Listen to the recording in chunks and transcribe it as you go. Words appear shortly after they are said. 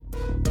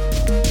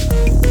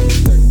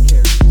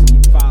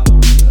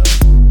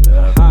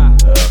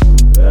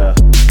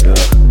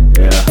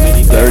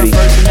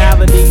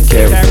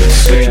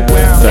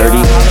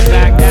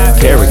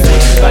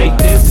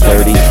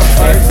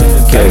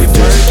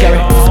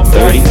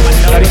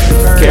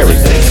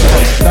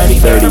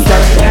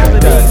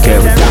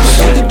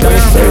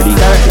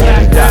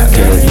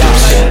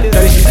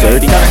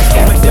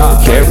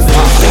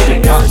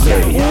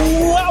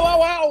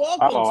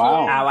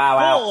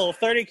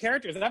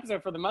Characters, an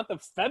episode for the month of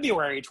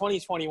February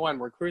 2021.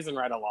 We're cruising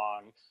right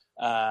along.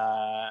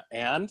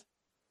 And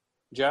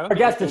Joe? Our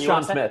guest is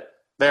Sean Smith.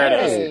 There it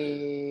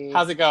Hey. is.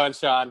 How's it going,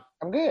 Sean?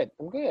 I'm good.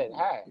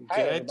 Hi. Hi, Good.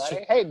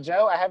 everybody. Hey,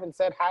 Joe, I haven't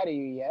said hi to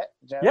you yet.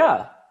 Joe?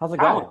 Yeah, how's it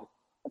going?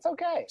 It's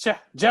okay.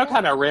 Joe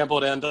kind of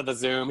rambled into the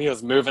Zoom. He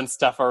was moving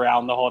stuff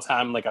around the whole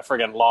time like a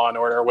friggin' Law and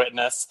Order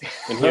witness.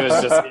 And he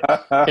was just,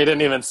 he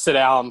didn't even sit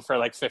down for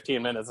like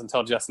 15 minutes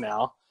until just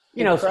now.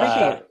 You know,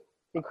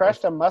 He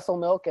crushed a muscle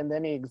milk and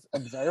then he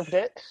observed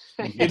it.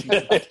 He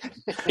did.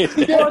 He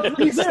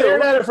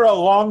stared at it for a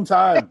long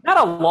time. not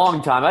a long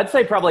time. I'd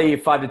say probably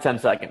 5 to 10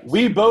 seconds.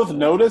 We both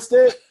noticed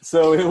it,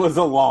 so it was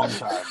a long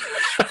time.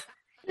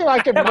 He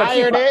like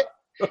admired it.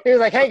 He was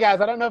like, hey guys,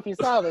 I don't know if you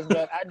saw this,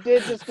 but I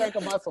did just drink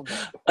a muscle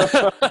milk.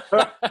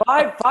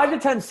 5 to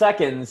 10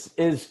 seconds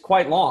is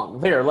quite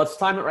long. Here, let's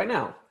time it right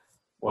now.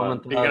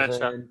 Well,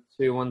 1,000,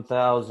 2,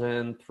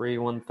 1,000, 3,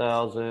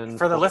 1,000.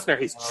 For the listener,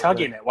 he's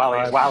chugging it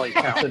while he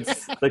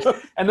counts.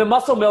 And the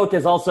muscle milk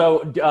is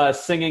also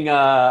singing.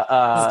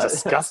 It's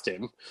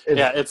disgusting.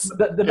 It's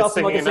the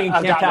muscle milk is singing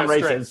Camptown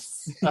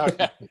Races.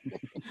 Okay.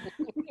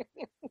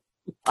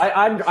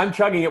 I'm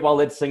chugging it while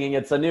it's singing.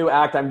 It's a new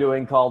act I'm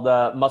doing called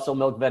Muscle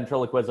Milk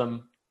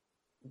Ventriloquism.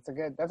 That's a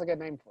good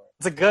name for it.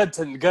 It's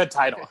a good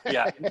title.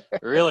 Yeah,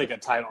 really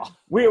good title.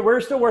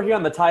 We're still working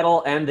on the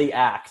title and the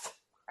act.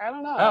 I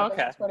don't know. Oh,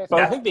 okay.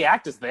 I think the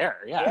act is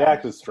there. Yeah, The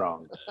act is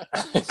strong. I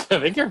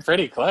think you're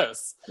pretty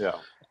close. Yeah.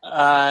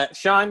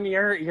 Sean,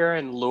 you're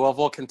in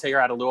Louisville, Kentucky.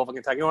 You're out of Louisville,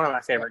 Kentucky. One of my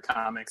favorite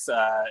comics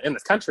in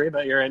this country,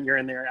 but you're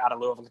in there out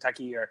of Louisville,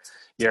 Kentucky. You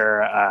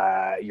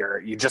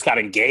just got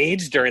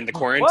engaged during the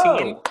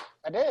quarantine. Whoa.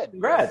 I did.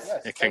 Congrats.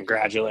 Yes.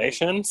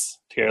 Congratulations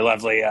to your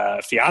lovely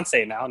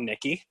fiance now,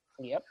 Nikki.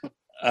 Yep.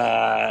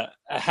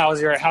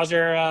 How's your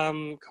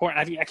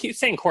I keep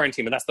saying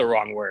quarantine, but that's the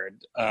wrong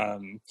word.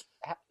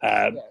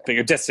 But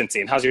your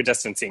distancing. How's your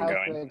distancing How's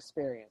going? the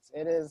experience?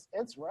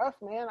 It's rough,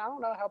 man. I don't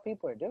know how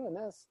people are doing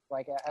this.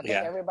 Like, I think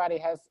Yeah. everybody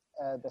has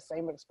the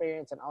same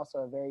experience and also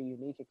a very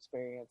unique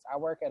experience. I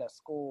work at a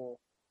school,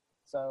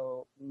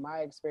 so my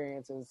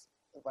experience is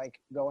like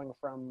going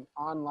from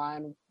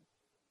online,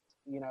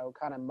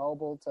 kind of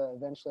mobile, to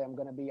eventually I'm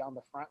going to be on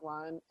the front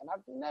line. And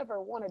I've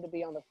never wanted to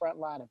be on the front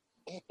line of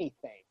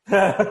anything.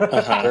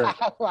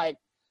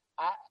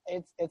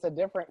 It's a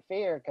different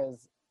fear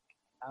because,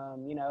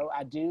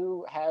 I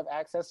do have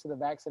access to the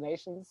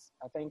vaccinations.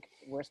 I think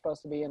we're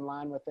supposed to be in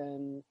line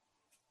within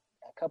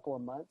a couple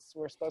of months.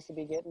 We're supposed to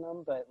be getting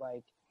them, but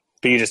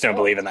you just don't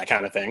believe in that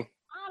kind of thing.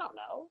 I don't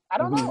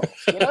know.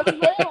 You know what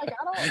I'm saying? Like,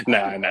 I don't.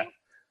 I know.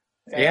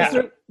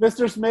 Yeah.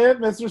 Mr.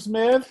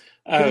 Smith.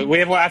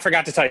 I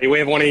forgot to tell you, we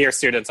have one of your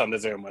students on the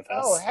Zoom with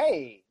us. Oh,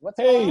 hey. What's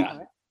going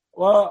on?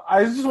 Well,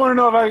 I just want to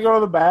know if I can go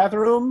to the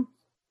bathroom.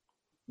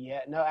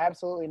 Yeah, no,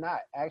 absolutely not.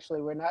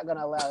 Actually, we're not going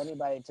to allow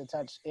anybody to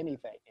touch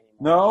anything anymore.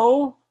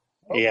 No?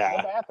 Yeah.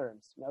 No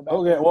bathrooms.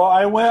 Okay, well,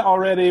 I went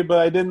already, but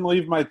I didn't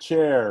leave my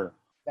chair.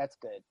 That's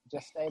good.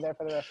 Just stay there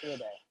for the rest of the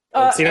day.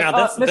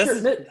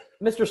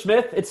 Mr.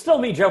 Smith, it's still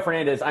me, Joe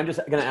Fernandez. I'm just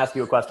going to ask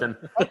you a question.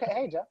 Okay,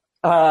 hey, Joe.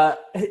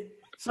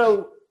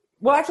 Actually,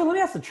 let me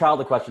ask the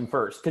child a question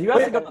first, because you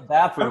have to go to the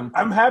bathroom.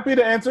 I'm happy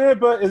to answer it,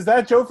 but is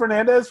that Joe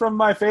Fernandez from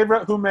my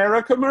favorite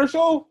Humera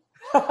commercial?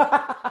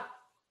 Wow.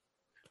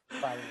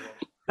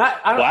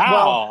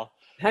 Well,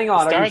 hang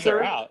on. Are you Stars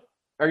sure? are out.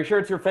 Are you sure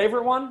it's your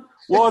favorite one?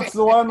 Well, it's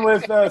the one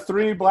with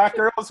 3 black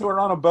girls who are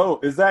on a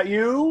boat. Is that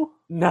you?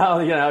 No,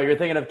 you're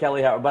thinking of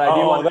Kelly Howard. But I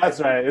do want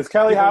that's right. Is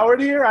Kelly Howard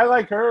here? I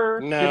like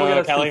her.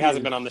 No, Kelly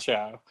hasn't been on the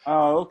show.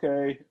 Oh,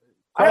 okay.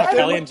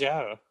 Kelly and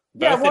Joe.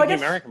 Both did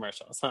Humera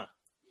commercials, huh?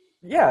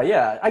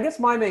 Yeah. I guess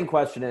my main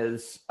question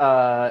is,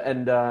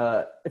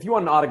 if you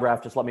want an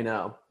autograph, just let me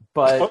know.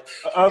 But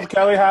of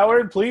Kelly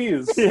Howard,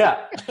 please.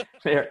 Yeah.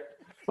 Here.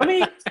 Let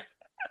me.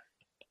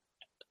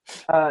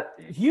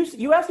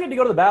 You asked me to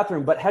go to the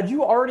bathroom, but had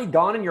you already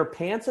gone in your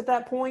pants at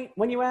that point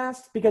when you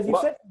asked? Because you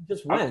said you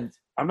just went.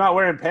 I'm not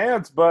wearing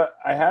pants, but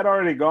I had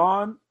already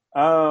gone.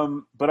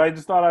 But I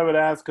just thought I would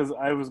ask because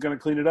I was going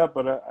to clean it up,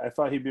 but I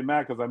thought he'd be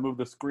mad because I moved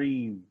the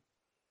screen.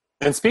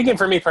 And speaking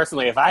for me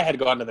personally, if I had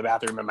gone to the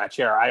bathroom in my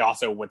chair, I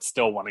also would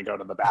still want to go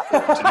to the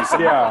bathroom to do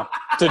some,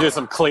 to do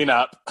some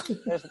cleanup.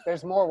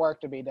 There's more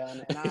work to be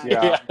done. And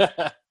Yeah.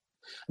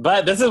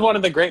 But this is one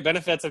of the great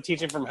benefits of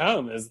teaching from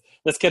home is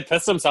this kid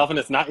pissed himself and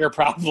it's not your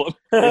problem.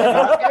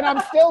 And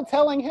I'm still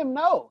telling him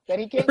no, that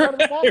he can't go to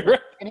the bathroom.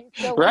 And he's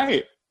still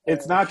right.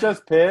 It's not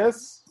just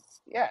piss.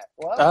 Yeah.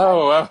 Well.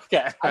 Oh,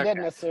 okay. I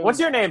didn't assume. What's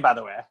your name, by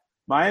the way?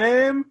 My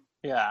name?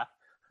 Yeah.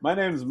 My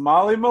name's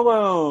Molly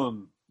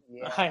Malone.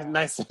 Yeah. Hi,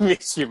 nice to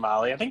meet you,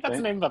 Molly. I think that's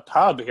the name of a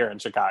pub here in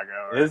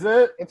Chicago. Is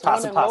it? It's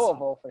one in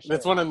Louisville for sure.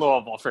 It's one in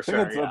Louisville for I think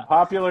sure. it's a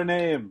popular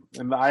name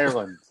in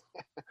Ireland.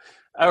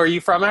 Oh, are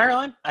you from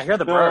Ireland? I hear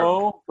the brogue.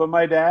 No, but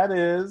my dad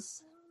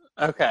is.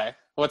 Okay.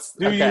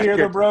 Do you hear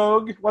the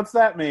brogue? What's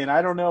that mean?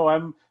 I don't know.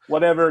 I'm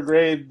whatever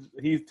grade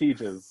he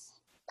teaches.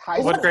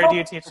 What grade do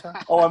you teach?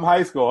 Oh, I'm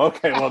high school.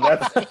 Okay, well,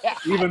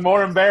 that's even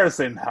more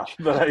embarrassing now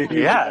that I use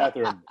the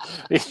bathroom.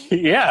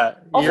 Yeah.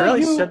 Also, you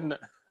really shouldn't.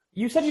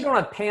 You said you don't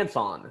have pants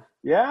on.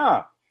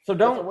 Yeah. So It's a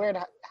don't. weird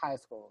high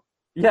school.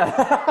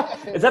 Yeah.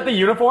 Is that the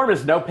uniform?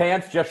 Is no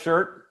pants, just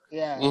shirt?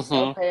 Yeah, Mhm.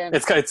 no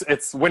pants.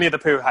 It's Winnie the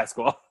Pooh High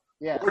School.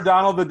 Yeah, Or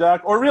Donald the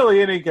Duck, or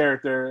really any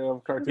character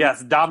of cartoon.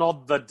 Yes,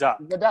 Donald the Duck.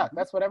 the duck.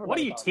 That's what everybody. What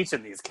are you calls it.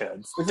 teaching these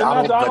kids? Is it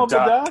not Donald the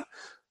Duck?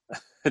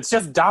 It's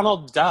just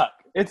Donald Duck.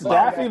 It's Well,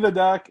 Daffy yeah. the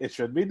Duck. It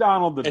should be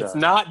Donald the Duck. It's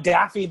not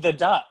Daffy the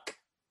Duck.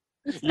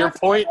 Your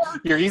point,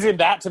 you're using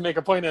that to make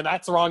a point, and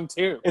that's wrong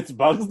too. It's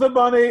Bugs the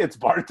Bunny, it's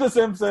Bart the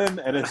Simpson,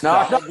 and it's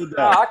Knock, Donald the knock,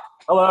 Duck. knock.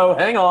 Hello,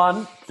 hang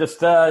on. Just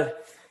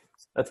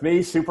that's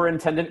me,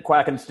 Superintendent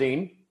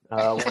Quackenstein.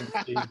 Wanted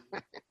to see-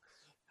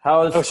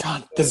 How's Oh,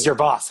 Sean, this is your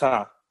boss,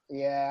 huh?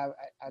 Yeah,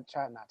 I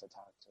try not to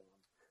talk to him.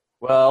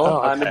 well?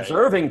 Oh, I'm okay.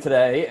 observing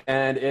today,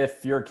 and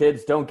if your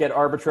kids don't get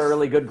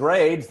arbitrarily good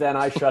grades, then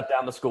I shut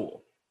down the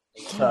school.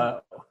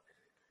 So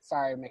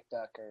Sorry,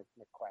 McDuck or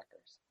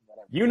McQuackers,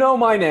 whatever. you know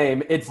my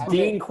name. It's I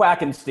Dean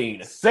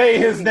Quackenstein. Say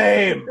his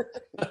name.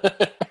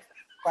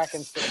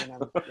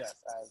 Quackenstein. Yes,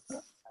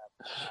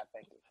 I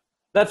thank you.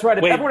 That's right.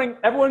 If Wait.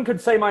 everyone could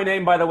say my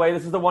name. By the way,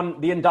 this is the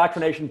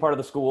indoctrination part of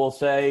the school.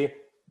 Say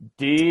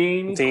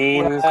Dean.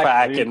 Dean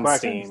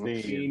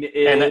Quackenstein. Dean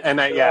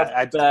I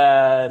is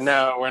best.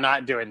 No, we're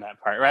not doing that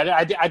part, right?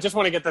 I just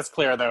want to get this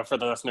clear, though, for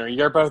the listener.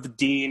 You're both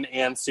dean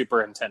and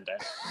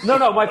superintendent.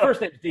 No. My first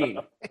name's Dean.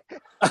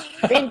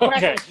 Dean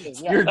Okay.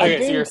 Quackenstein. Yeah. You're- Okay,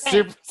 so Dean you're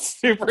Quack-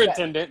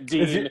 superintendent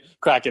Dean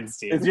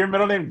Quackenstein. Is your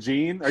middle name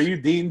Gene? Are you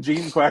Dean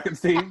Gene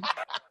Quackenstein?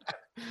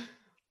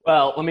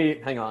 Well, let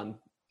me hang on.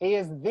 He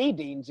is the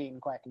Dean Gene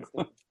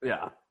Quackenstein.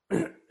 Yeah,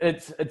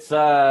 it's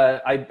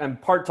I'm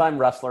part-time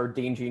wrestler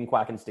Dean Gene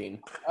Quackenstein.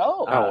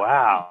 Oh, Oh,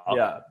 wow.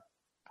 Yeah.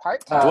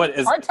 part-time, What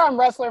is- part-time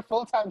wrestler,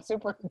 full-time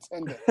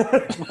superintendent.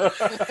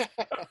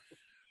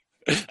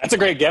 That's a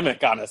great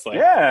gimmick, honestly.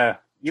 Yeah.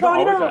 You Sean, don't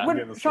you always remember have to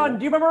be in the Sean, school.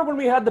 do you remember when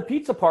we had the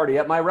pizza party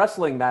at my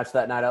wrestling match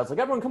that night? I was like,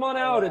 everyone come on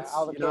out. Yeah, It's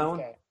all the you kids know.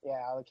 came.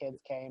 Yeah, all the kids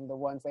came. The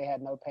ones they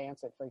had no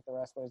pants, it freaked the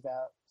wrestlers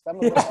out. Some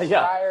of them had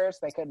Yeah. fires.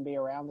 They couldn't be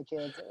around the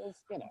kids. It was,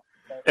 but-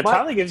 It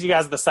probably gives you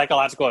guys the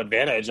psychological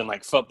advantage in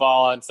like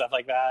football and stuff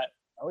like that.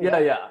 oh,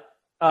 Yeah.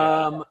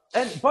 But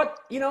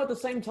at the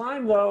same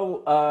time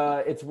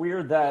though, it's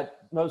weird that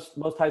most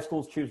high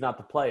schools choose not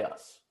to play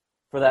us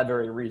for that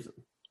very reason.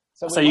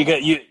 So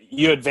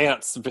you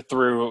advance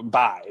through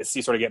buys.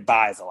 You sort of get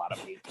buys a lot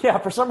of weeks. Yeah,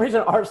 for some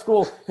reason our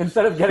school,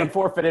 instead of getting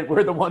forfeited,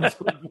 we're the ones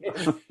who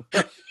win.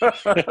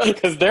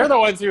 Because they're the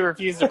ones who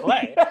refuse to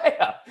play.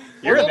 Yeah.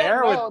 You're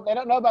Well, there They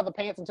don't know about the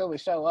pants until we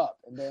show up,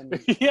 and then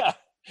yeah.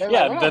 they're like,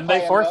 Yeah, "We're not then they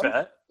playing forfeit.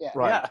 them." Yeah.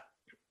 Right.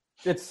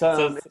 Yeah.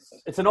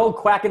 It's an old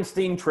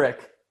Quackenstein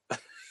trick.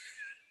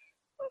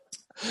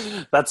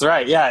 That's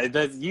right. Yeah,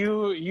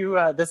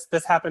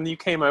 this happened. You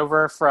came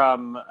over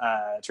from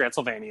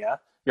Transylvania.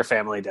 Your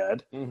family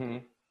did, Mm-hmm.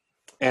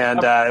 and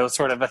it was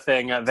sort of a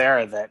thing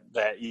there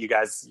that you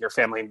guys, your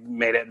family,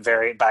 made it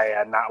vary by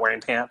not wearing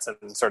pants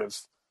and sort of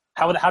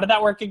how did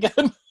that work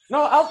again?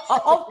 No,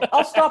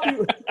 I'll stop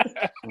you.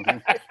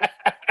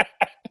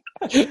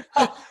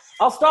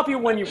 I'll stop you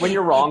when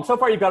you're wrong. So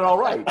far, you've got it all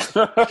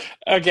right.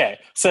 Okay,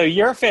 so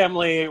your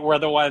family were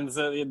the ones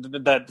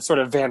that sort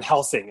of Van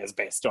Helsing is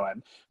based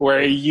on,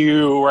 where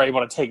you were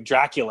able to take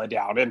Dracula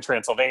down in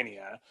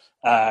Transylvania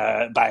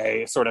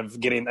by sort of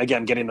getting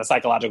the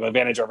psychological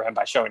advantage over him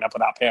by showing up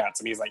without pants.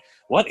 And he's like,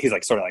 what? He's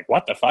like, sort of like,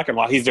 what the fuck? And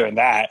while he's doing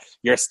that,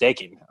 you're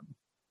staking him.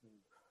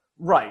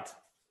 Right.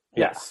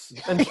 Yes.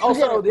 And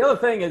also, the other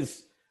thing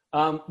is,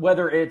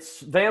 whether it's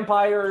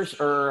vampires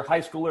or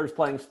high schoolers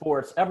playing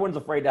sports, everyone's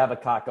afraid to have a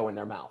cock go in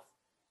their mouth.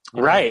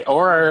 Right,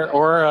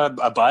 or a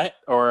butt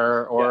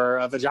or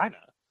a vagina.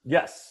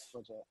 Yes.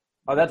 Legit.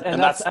 Oh,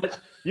 that's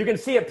you can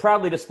see it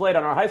proudly displayed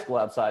on our high school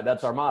outside.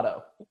 That's our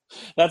motto.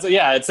 That's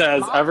it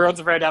says everyone's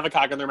afraid to have a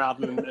cock in their mouth,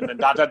 and then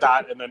dot dot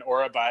dot, and then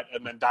or a butt,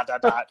 and then dot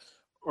dot dot,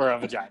 or a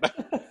vagina.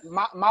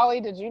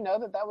 Molly, did you know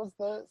that was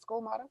the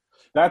school motto?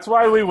 That's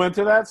why we went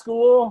to that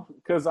school,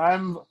 because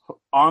I'm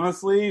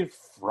honestly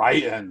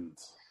frightened.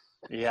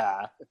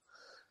 Yeah.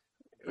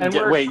 And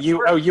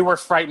You were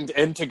frightened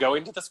into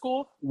going to the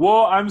school?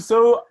 Well, I'm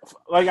so,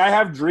 I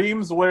have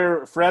dreams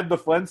where Fred the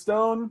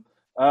Flintstone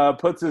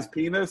puts his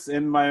penis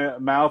in my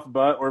mouth,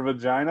 butt, or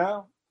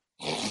vagina.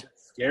 It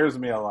scares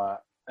me a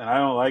lot, and I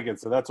don't like it.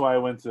 So that's why I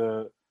went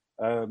to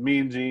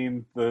Mean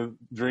Gene, the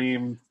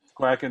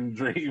Quacken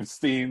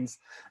Dreamstein's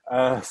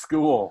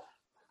school.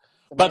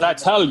 But I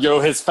tell you,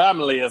 his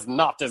family is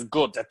not as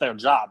good at their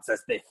jobs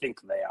as they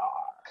think they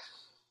are.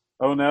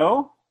 Oh,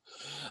 no?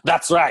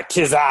 That's right,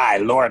 'tis I,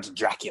 Lord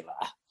Dracula.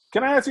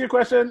 Can I ask you a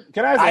question?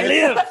 Can I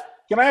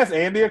ask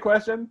Andy a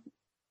question?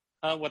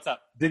 What's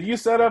up? Did you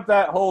set up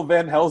that whole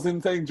Van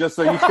Helsing thing just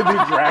so you could be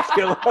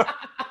Dracula?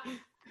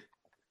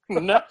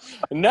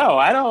 No,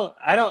 I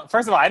don't.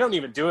 First of all, I don't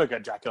even do a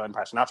good Dracula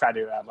impression. I'll try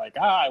to. I'm like,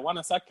 I want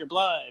to suck your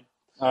blood.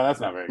 Oh, that's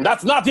not very good.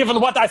 That's not even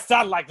what I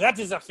sound like. That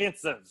is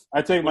offensive.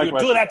 I take my When you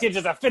question do that, back. it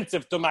is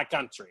offensive to my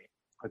country.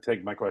 I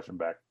take my question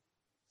back.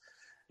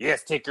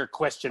 Yes, take your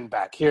question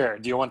back. Here,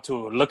 do you want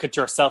to look at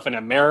yourself in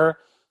a mirror?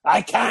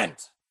 I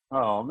can't.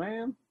 Oh,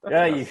 man. That's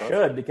Yeah, messed you up.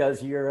 should,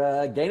 because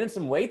you're gaining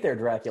some weight there,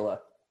 Dracula.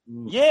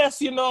 Yes,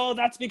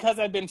 that's because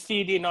I've been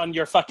feeding on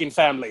your fucking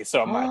family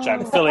so much.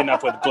 I'm filling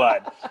up with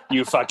blood,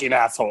 you fucking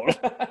asshole.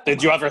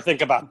 Did you ever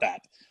think about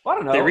that? I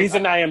don't know. The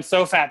reason I am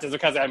so fat is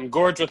because I'm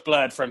gorged with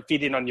blood from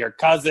feeding on your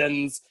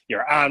cousins,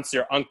 your aunts,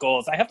 your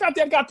uncles. I have not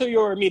yet got to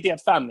your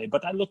immediate family,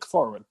 but I look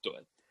forward to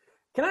it.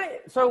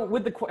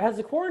 Has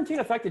the quarantine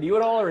affected you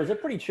at all, or is it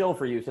pretty chill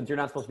for you since you're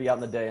not supposed to be out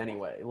in the day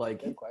anyway?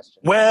 Good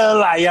question.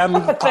 Well, I am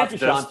Thank you, positive.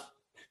 Sean.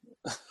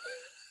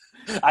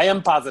 I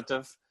am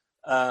positive.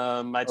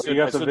 I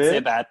should say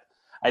that.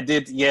 I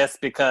did, yes,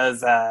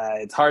 because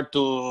it's hard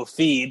to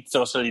feed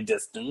socially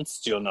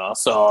distanced,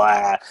 So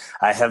I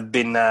have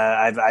been,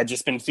 I've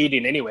just been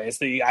feeding anyway.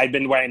 So I've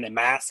been wearing a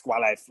mask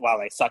while I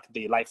suck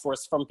the life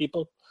force from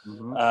people,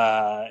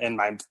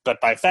 but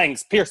my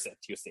fangs pierce it.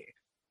 You see,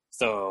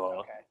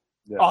 so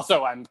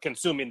also I'm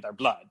consuming their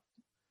blood.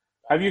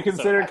 Have you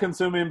considered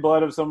consuming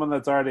blood of someone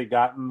that's already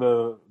gotten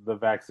the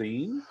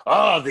vaccine?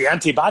 Oh, the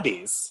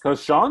antibodies.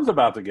 Because Sean's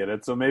about to get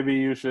it, so maybe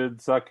you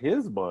should suck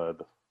his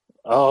blood.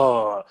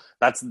 Oh,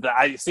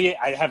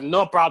 I have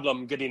no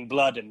problem getting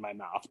blood in my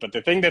mouth, but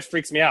the thing that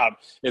freaks me out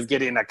is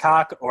getting a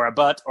cock or a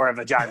butt or a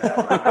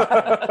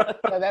vagina.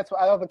 So that's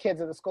why all the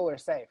kids at the school are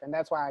safe, and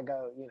that's why I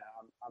go.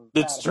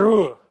 It's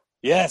true.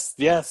 Yes.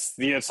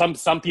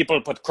 Some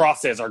people put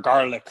crosses or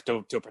garlic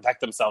to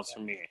protect themselves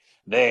from me.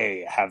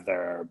 They have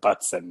their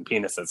butts and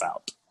penises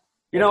out.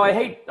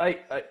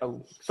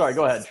 Sorry,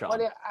 go ahead, Sean.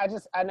 Well,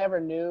 I never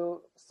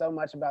knew so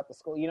much about the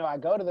school. I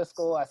go to the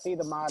school, I see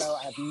the motto,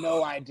 I have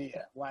no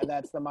idea why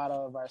that's the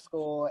motto of our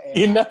school. And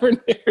you never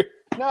knew?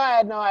 No, I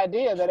had no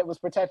idea that it was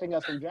protecting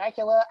us from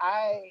Dracula.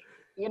 I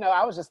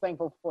was just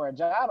thankful for a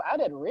job. I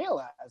didn't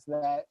realize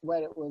that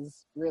what it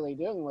was really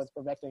doing was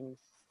protecting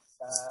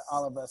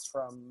all of us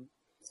from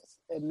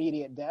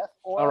immediate death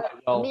or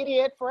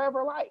immediate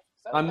forever life.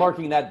 So I'm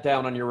marking that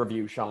down on your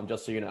review, Sean,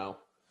 just so you know.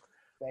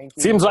 Thank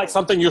you. Seems like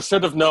something you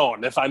should have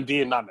known, if I'm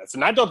being honest.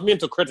 And I don't mean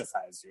to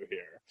criticize you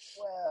here.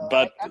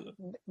 Well,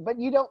 but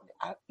you don't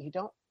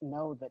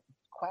know that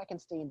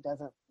Quackenstein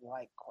doesn't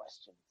like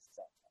questions.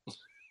 So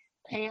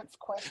pants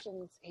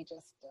questions, he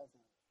just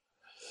doesn't.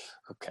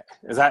 Okay.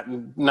 Is that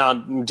now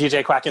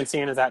DJ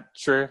Quackenstein? Is that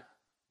true?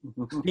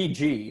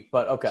 PG,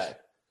 but okay.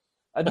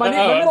 My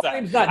middle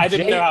name's not I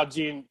didn't Jay. know how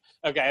Gene.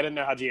 Okay, I didn't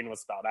know how Gene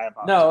was spelled. I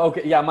apologize. No,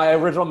 okay, yeah. My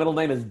original middle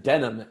name is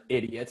Denim,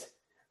 idiot.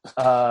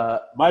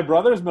 My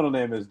brother's middle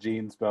name is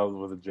Gene, spelled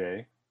with a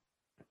J.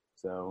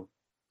 So,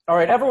 all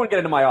right, everyone, get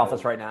into my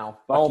office right now.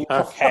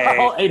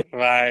 Okay,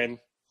 fine.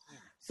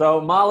 So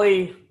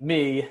Molly,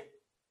 me,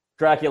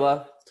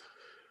 Dracula,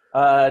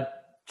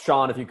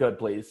 Sean, if you could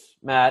please,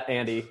 Matt,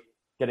 Andy,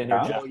 get in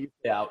here. Joe, you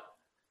stay out.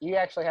 You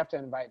actually have to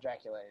invite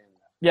Dracula in.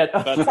 Yeah,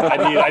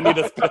 I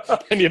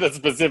need a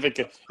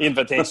specific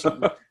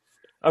invitation.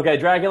 Okay,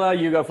 Dracula,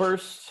 you go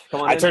first.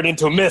 Come on. I turn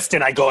into mist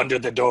and I go under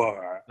the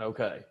door.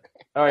 Okay.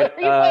 All right. Are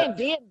you playing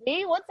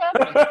D&D? What's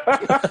happening?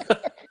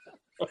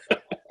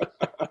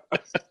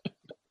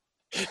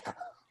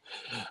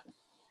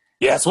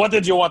 Yes, what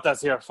did you want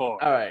us here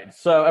for? All right.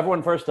 So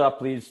everyone, first up,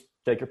 please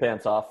take your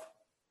pants off.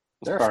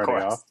 they're Of already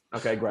course. off.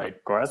 Okay, great.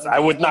 Of course. I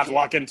would not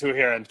walk into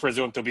here and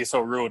presume to be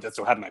so rude as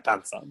to have my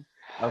pants on.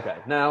 Okay.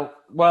 Now,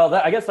 well,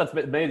 I guess that's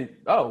made.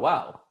 Oh,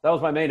 wow. That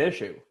was my main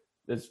issue.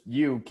 Is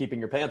you keeping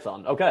your pants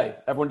on. Okay.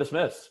 Everyone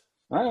dismiss.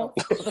 All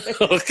right.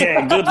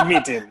 Okay, good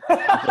meeting.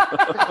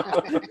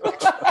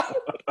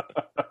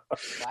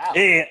 Wow.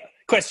 Hey,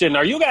 question,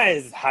 are you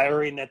guys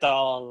hiring at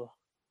all?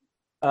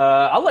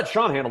 I'll let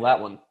Sean handle that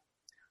one.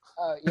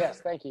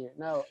 Yes, thank you.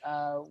 No,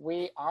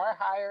 we are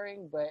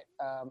hiring, but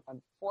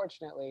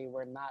unfortunately,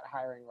 we're not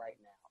hiring right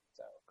now.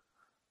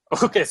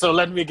 So. Okay, so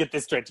let me get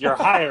this straight. You're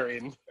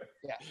hiring,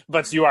 Yeah.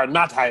 but you are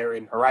not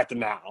hiring right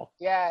now.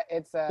 Yeah,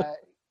 it's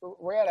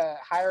we're at a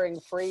hiring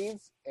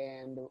freeze,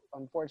 and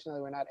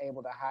unfortunately, we're not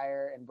able to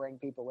hire and bring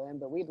people in.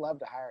 But we'd love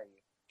to hire you.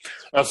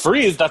 A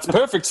freeze, that's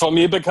perfect for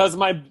me because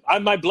my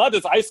blood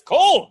is ice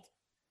cold.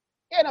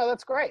 Yeah, no,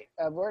 that's great.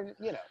 We're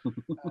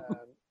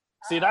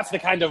See, that's the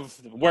kind of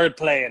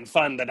wordplay and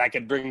fun that I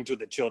could bring to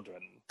the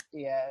children.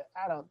 Yeah,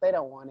 they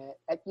don't want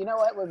it. You know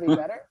what would be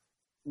better?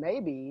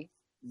 Maybe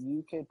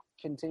you could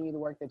continue the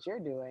work that you're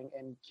doing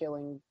and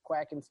killing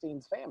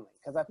Quackenstein's family,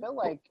 because I feel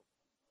like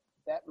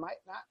that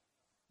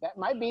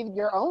might be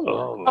your own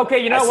work.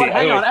 Okay, you know what?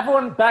 Hang on.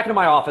 Everyone back into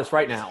my office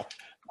right now.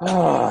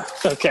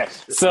 Okay,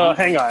 so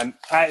hang on.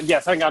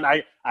 Hang on.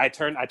 I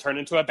turn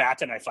into a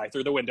bat and I fly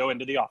through the window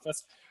into the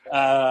office.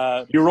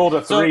 You rolled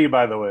a 3,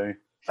 by the way,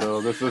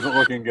 so this isn't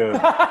looking good.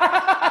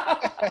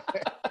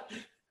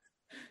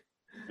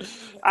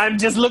 I'm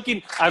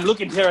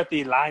looking here at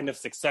the line of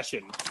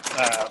succession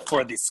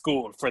for the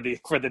school, for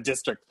the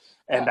district,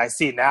 and I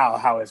see now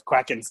how if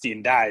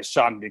Quackenstein dies,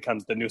 Sean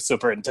becomes the new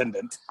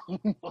superintendent.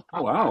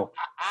 Wow.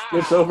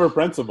 It's over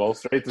principal,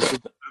 straight to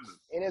superintendent.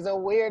 It is a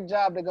weird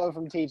job to go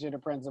from teacher to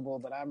principal,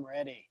 but I'm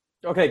ready.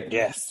 Okay.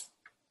 Yes.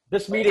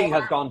 This meeting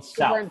has gone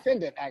south.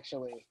 Superintendent,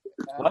 actually.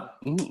 What?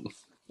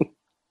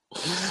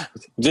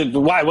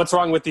 Why? What's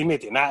wrong with the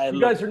meeting?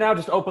 You guys are now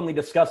just openly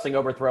discussing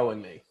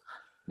overthrowing me.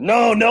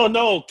 No,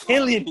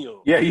 killing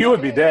you. Yeah, you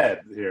would be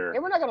dead here.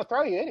 Yeah, we're not going to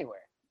throw you anywhere.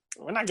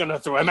 We're not gonna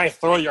throw. I might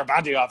throw your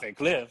body off a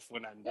cliff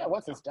when I'm. Yeah,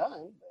 once it's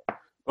done.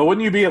 But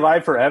wouldn't you be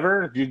alive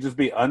forever? You'd just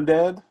be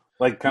undead?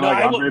 Like kind of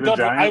like Andre the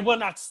Giant? I will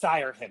not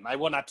sire him. I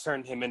will not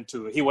turn him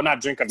into. He will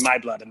not drink of my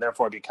blood and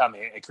therefore become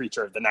a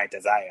creature of the night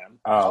as I am.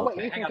 Oh, Wait,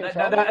 okay. you can Hang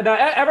on, control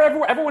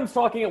it? everyone's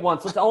talking at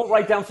once. Let's all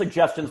write down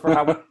suggestions for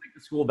how we can make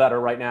the school better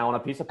right now on a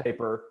piece of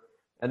paper,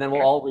 and then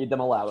we'll all read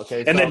them aloud.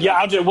 Okay? And then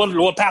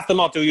we'll pass them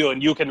all to you,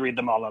 and you can read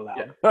them all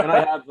aloud. Yeah. And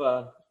I have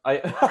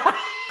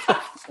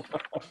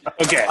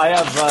Okay. I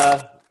have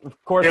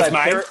of course Here's I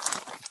have mine.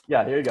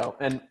 Yeah, here you go.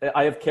 And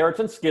I have carrots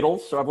and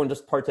Skittles, so everyone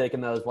just partake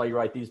in those while you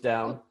write these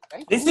down.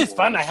 This is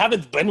fun. I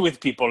haven't been with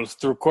people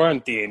through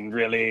quarantine,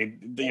 really.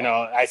 You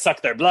know, I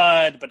suck their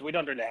blood, but we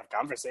don't really have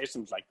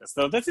conversations like this.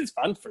 So this is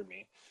fun for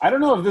me. I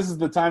don't know if this is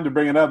the time to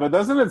bring it up, but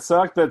doesn't it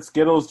suck that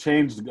Skittles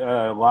changed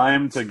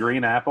lime to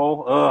green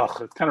apple?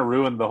 Ugh, it's kind of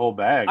ruined the whole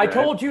bag. I right?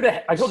 told you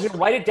to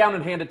write it down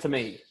and hand it to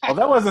me. Well,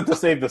 that wasn't to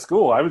save the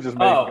school. I was just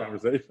making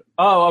conversation.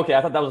 Oh, okay.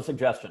 I thought that was a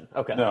suggestion.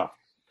 Okay. No.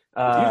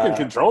 If you could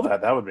control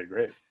that, that would be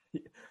great.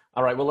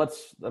 All right. Well,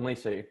 let me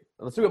see.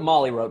 Let's see what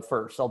Molly wrote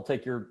first. I'll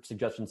take your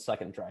suggestion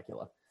second,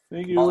 Dracula.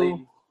 Thank you.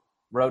 Molly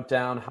wrote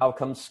down, how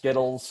come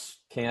Skittles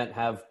can't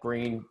have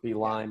green, be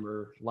lime,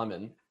 or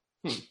lemon?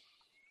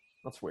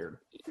 That's weird.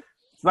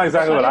 It's not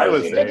exactly what I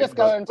was She saying. did just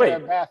go into wait. her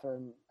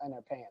bathroom in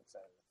her pants.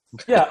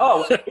 So. Yeah.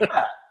 Oh,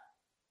 yeah.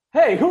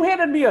 Hey, who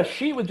handed me a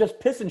sheet with just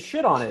piss and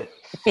shit on it?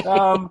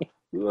 Wow,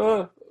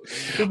 Wow,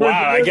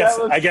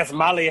 I guess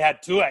Molly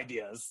had two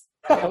ideas.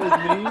 that was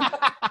me.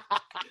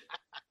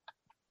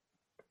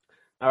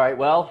 All right.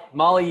 Well,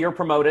 Molly, you're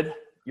promoted.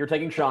 You're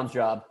taking Sean's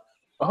job.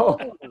 Oh,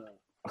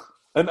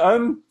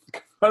 an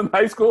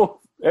high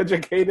school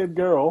educated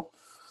girl.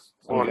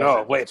 Oh,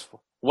 no. Wait.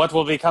 What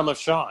will become of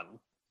Sean?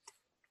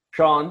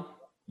 Sean,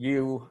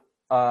 you,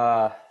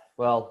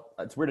 well,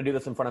 it's weird to do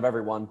this in front of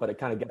everyone, but it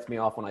kind of gets me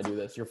off when I do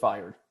this. You're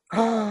fired.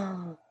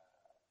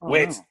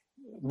 Wait.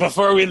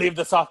 Before we leave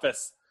this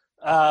office,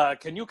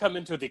 can you come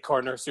into the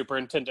corner,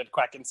 Superintendent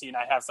Quackenstein?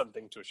 I have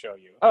something to show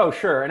you. Oh,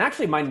 sure. And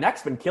actually, my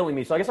neck's been killing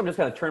me, so I guess I'm just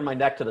going to turn my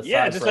neck to the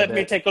Yeah, side just for a let me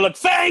bit. take a look.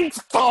 Thanks!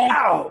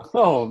 Ow!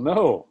 Oh,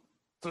 no.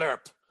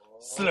 Slurp.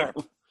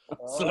 Slurp.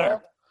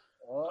 Slurp.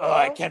 Oh,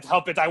 I can't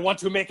help it. I want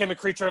to make him a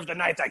creature of the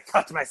night. I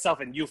cut myself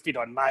and you feed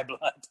on my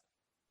blood.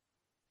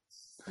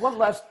 One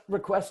last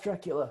request,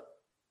 Dracula,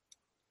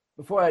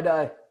 before I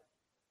die.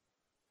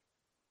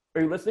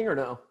 Are you listening or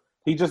no?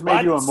 He just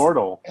made you What?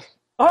 immortal.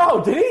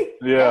 Oh, did he?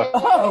 Yeah.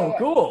 Oh,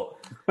 cool.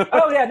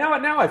 Oh, yeah,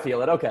 now I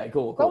feel it. Okay,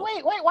 cool. But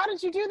wait, why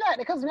did you do that?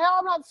 Because now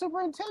I'm not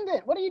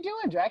superintendent. What are you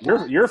doing,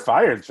 Dracula? You're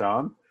fired,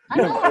 Sean. I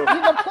know. The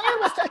plan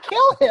was to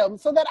kill him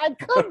so that I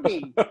could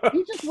be.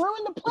 You just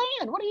ruined the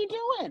plan. What are you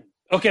doing?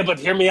 Okay, but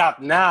hear me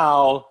out.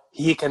 Now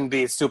he can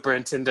be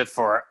superintendent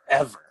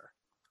forever.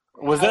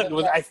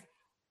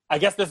 I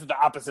guess this is the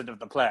opposite of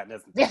the plan,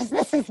 isn't it?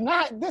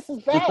 This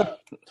is bad.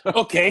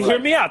 Okay, hear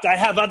me out. I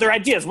have other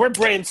ideas. We're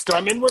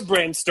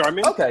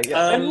brainstorming. Okay,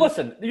 yeah. And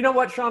listen, you know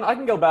what, Sean? I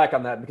can go back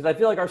on that because I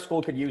feel like our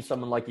school could use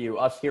someone like you,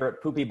 us here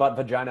at Poopy Butt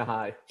Vagina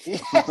High.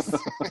 Yes.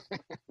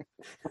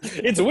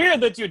 It's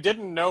weird that you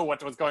didn't know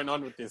what was going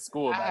on with this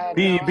school. by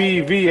the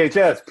way.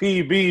 PBVHS.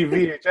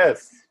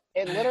 PBVHS.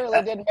 It literally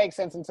didn't make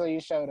sense until you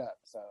showed up.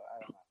 So I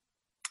don't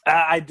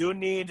know. I do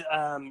need,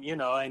 a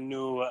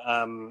new,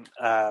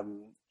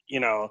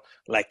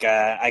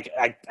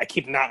 I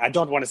keep not. I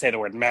don't want to say the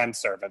word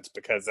manservant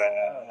because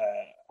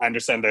I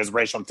understand there's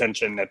racial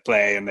tension at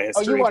play in the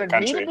history you of the wanted me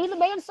country. to be the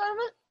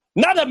manservant?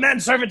 Not a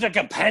manservant, a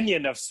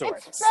companion of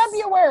sorts. It's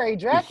February,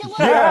 Dracula.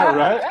 Yeah,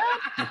 right?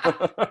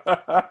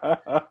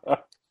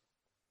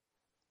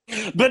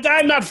 But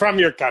I'm not from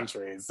your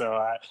country,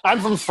 so I'm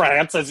from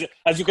France. As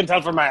you can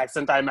tell from my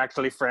accent, I'm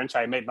actually French.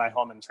 I made my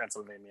home in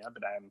Transylvania,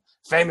 but I'm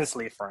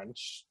famously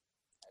French.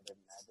 I didn't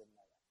know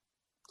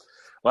that.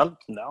 Well,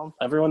 no,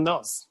 everyone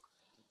knows.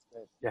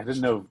 Yeah, I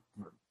didn't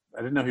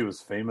know he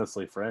was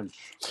famously French.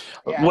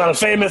 Yeah. Well,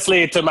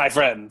 famously to my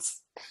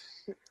friends.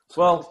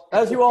 Well,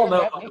 as you all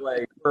know, by the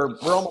way, we're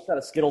almost out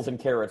of Skittles and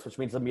carrots, which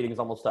means the meeting's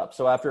almost up.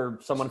 So after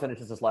someone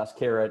finishes this last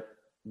carrot,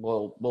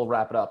 we'll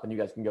wrap it up, and you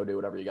guys can go do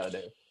whatever you got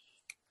to do.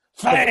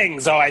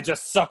 Fangs! Oh, I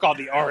just suck all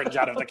the orange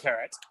out of the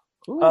carrot.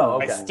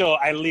 Oh, okay.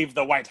 I leave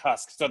the white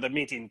husk, so the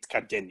meeting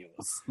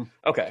continues.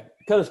 Okay,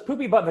 because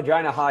Poopy Butt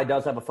Vagina High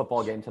does have a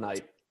football game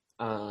tonight.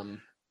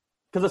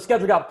 Because the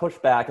schedule got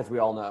pushed back, as we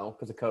all know,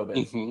 because of COVID.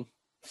 Mm-hmm.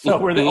 So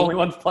we're the only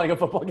ones playing a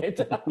football game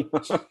tonight.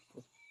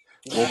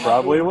 We'll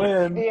probably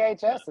win.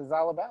 VHS is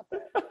all about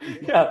that.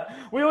 Yeah,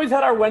 we always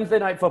had our Wednesday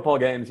night football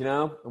games,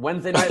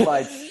 Wednesday night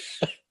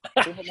lights.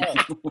 People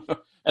know.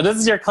 And this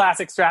is your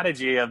classic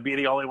strategy of be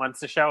the only ones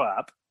to show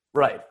up.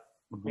 Right.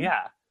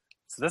 Yeah.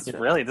 So this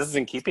is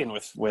in keeping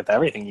with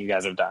everything you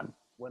guys have done.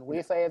 When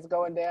we say it's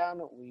going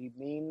down, we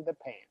mean the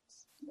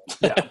pants.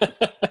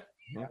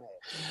 Yeah.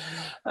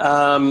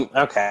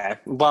 Okay.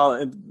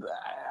 Well,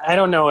 I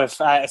don't know if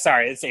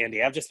sorry, it's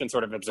Andy. I've just been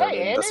sort of observing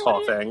Hey, Andy, this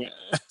whole thing.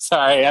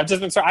 Sorry, I've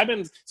been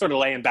sort of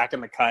laying back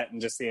in the cut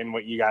and just seeing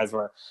what you guys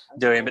were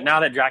doing. But now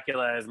that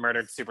Dracula has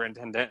murdered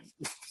Superintendent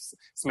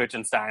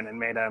Smoochenstein and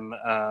made him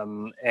a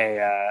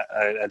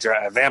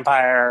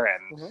vampire,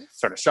 and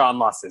sort of Sean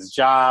lost his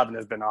job and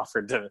has been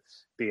offered to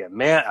be a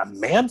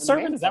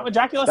manservant. Is that what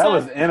Dracula said? That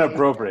was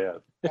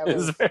inappropriate. That It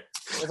was, was very,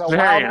 it was a very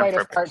wild way to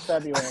inappropriate.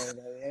 start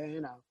February.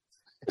 You know,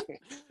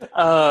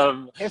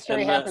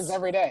 history and happens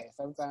every day.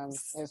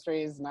 Sometimes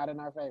history is not in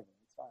our favor.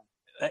 It's fine.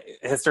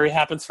 history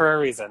happens for a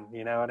reason.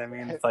 You know what I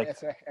mean? It's like,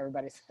 That's what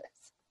everybody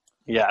says.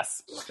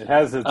 yes, It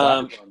has its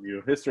eyes on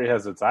you. History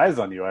has its eyes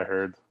on you, I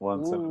heard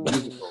once in a Ooh.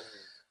 musical.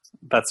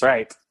 that's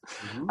right.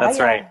 That's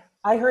right.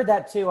 I heard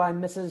that too.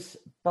 I'm Mrs.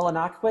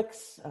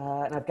 Belanockwix,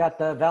 and I've got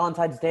the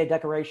Valentine's Day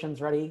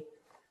decorations ready.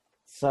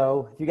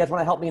 So if you guys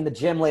want to help me in the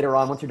gym later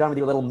on, once you're done with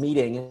your little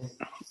meeting.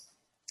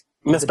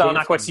 Miss the dance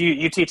Belanockwix,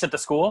 you teach at the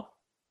school?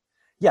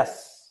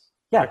 Yes.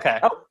 Yeah. Okay.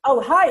 Oh,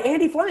 hi,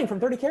 Andy Fleming from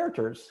 30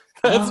 Characters.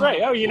 That's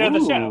right. Oh, you know the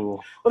show. Ooh.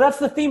 Well, that's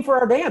the theme for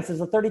our dance, is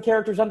the 30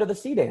 Characters Under the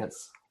Sea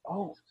dance.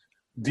 Oh.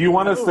 Do you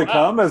want us to wow.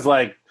 come as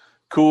like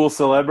cool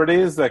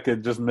celebrities that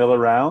could just mill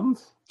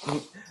around?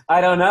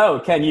 I don't know.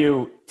 Can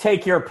you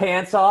take your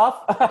pants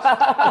off?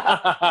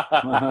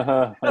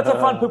 That's a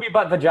fun poopy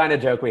butt vagina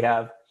joke we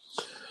have.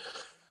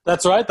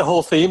 That's right. The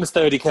whole theme is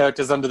 30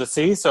 characters under the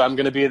sea, so I'm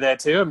going to be there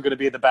too. I'm going to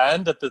be the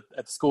band at the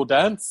school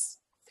dance.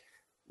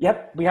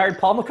 Yep, we hired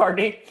Paul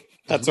McCartney.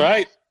 That's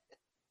right.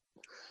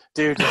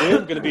 I'm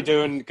going to be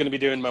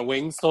doing my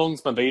Wings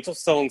songs, my Beatles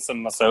songs,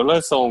 and my solo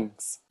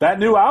songs. That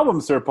new album,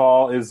 Sir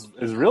Paul, is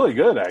really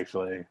good,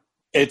 actually.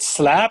 It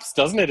slaps,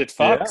 doesn't it? It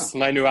fucks. Yeah.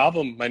 My new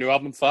album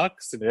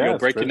fucks. Yeah, You'll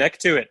it's break your pretty- neck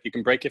to it. You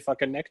can break your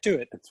fucking neck to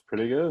it. It's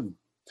pretty good.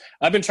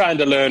 I've been trying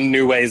to learn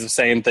new ways of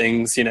saying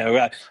things.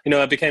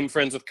 I became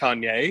friends with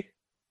Kanye.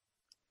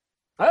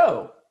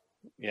 Oh.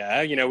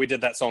 Yeah, we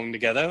did that song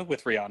together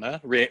with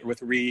Rihanna,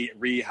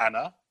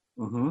 Rihanna.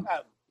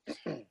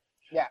 Mm-hmm.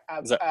 Yeah,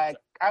 that-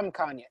 I'm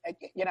Kanye.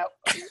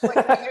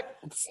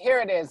 Here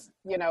it is.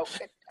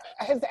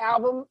 His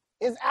album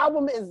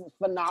is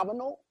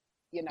phenomenal.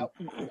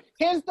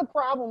 Here's the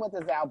problem with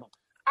his album.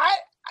 I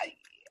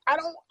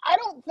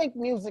don't think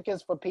music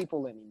is for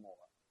people anymore.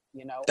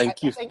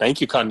 Thank you,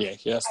 Kanye.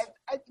 Yes.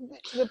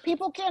 The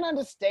people can't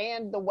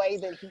understand the way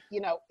that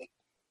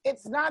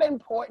it's not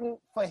important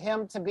for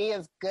him to be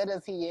as good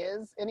as he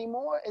is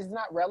anymore. It's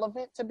not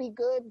relevant to be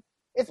good.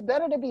 It's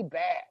better to be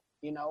bad.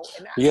 And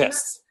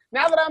Yes.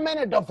 Now that I'm in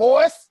a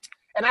divorce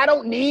and I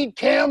don't need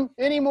Kim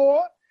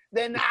anymore,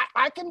 then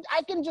I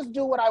can just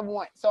do what I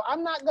want. So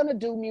I'm not gonna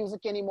do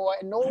music anymore,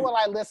 and nor will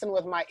I listen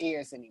with my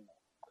ears anymore.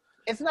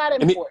 It's not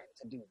important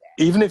to do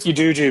that. Even if you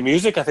do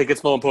music, I think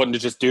it's more important to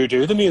just do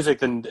the music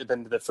than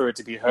for it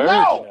to be heard.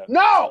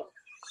 No.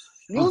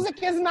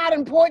 Music is not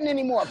important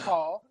anymore,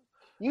 Paul.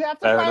 You have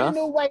to Fair find enough. a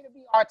new way to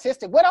be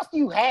artistic. What else do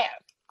you have?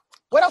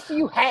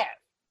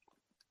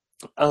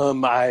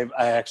 I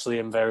actually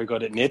am very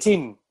good at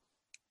knitting.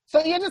 So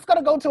you're just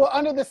gonna go to an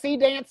under the sea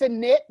dance and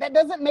knit? That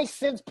doesn't make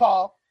sense,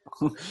 Paul.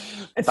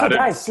 And so,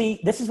 guys, see,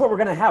 this is what we're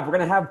going to have. We're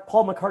going to have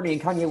Paul McCartney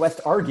and Kanye West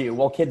argue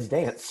while kids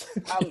dance.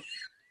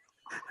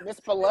 Miss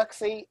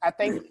Biloxi, I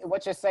think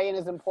what you're saying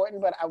is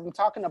important, but I'm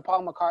talking to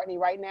Paul McCartney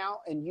right now,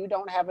 and you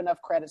don't have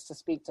enough credits to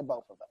speak to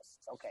both of us.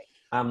 Okay.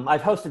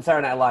 I've hosted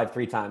Saturday Night Live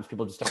 3 times.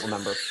 People just don't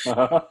remember.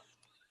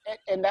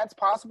 And that's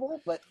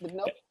possible, but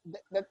no.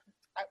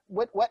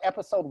 What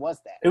episode was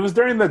that? It was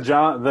during the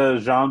Jean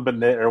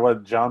Bonnet During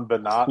the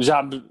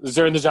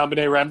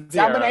JonBenet Ramsey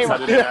Jean era Benet on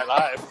Saturday Night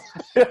Live.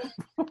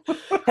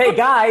 Hey,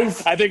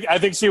 guys. I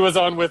think she was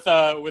on with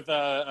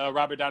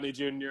Robert Downey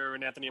Jr.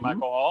 and Anthony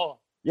Michael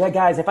Hall. Yeah,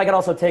 guys, if I could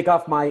also take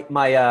off my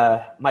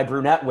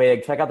brunette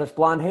wig. Check out this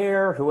blonde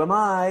hair. Who am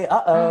I?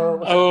 Uh-oh.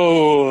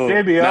 Oh,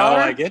 JBR? Now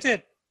I get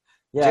it.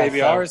 Yeah,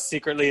 JBR is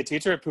secretly a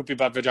teacher at Poopy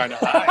Butt Vagina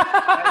High.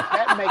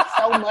 That makes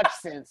so much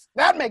sense.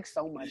 That makes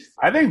so much sense.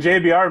 I think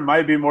JBR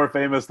might be more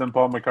famous than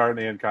Paul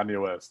McCartney and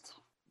Kanye West.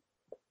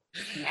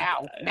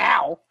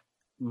 Now.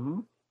 Mm-hmm.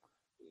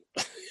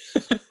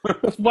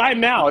 Why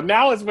now?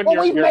 Now is when Well,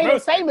 you're we've made her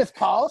most... famous,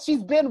 Paul.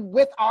 She's been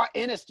with our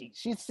industry.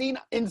 She's seen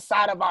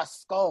inside of our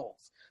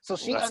skulls. So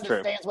she That's true.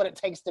 understands what it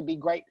takes to be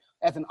great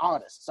as an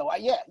artist. So,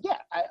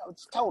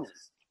 it's totally.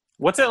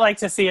 What's it like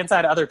to see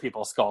inside other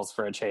people's skulls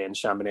for a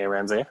change, JonBenet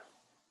Ramsey?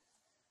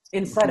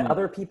 Inside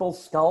other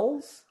people's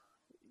skulls?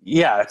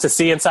 Yeah, to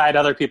see inside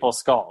other people's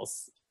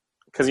skulls.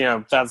 Because,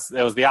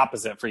 it was the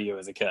opposite for you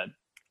as a kid.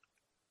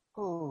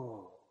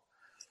 Ooh.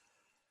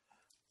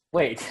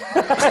 Wait.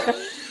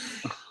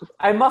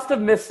 I must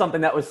have missed something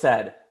that was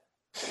said.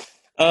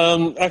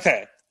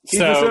 Okay.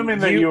 He's so assuming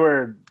that you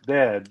were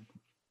dead.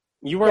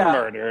 You were Yeah.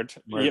 murdered.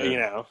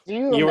 Murdered. Do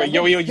you You remember,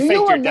 faked do you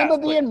your remember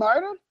death. being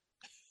murdered?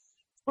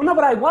 Well, no,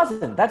 but I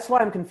wasn't. That's why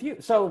I'm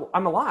confused. So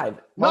I'm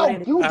alive. No, Why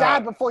would you Uh-huh.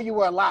 died before you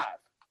were alive.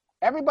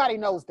 Everybody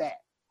knows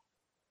that.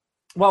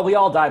 Well, we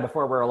all died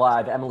before we were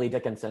alive. Emily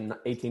Dickinson,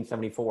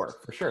 1874,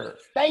 for sure.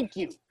 Thank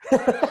you.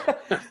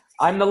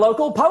 I'm the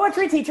local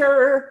poetry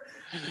teacher.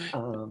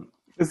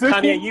 Is this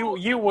Kanye,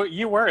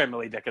 you were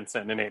Emily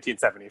Dickinson in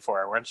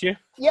 1874, weren't you?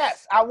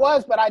 Yes, I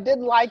was, but I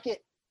didn't like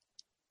it.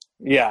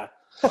 Yeah,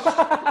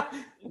 that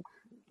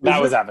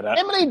was evident.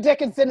 Emily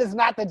Dickinson is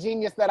not the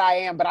genius that I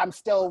am, but I'm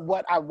still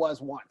what I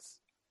was once.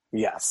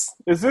 Yes.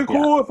 Is it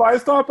cool if I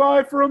stop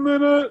by for a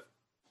minute?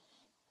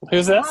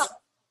 Who's this?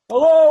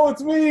 Hello,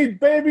 it's me,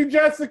 baby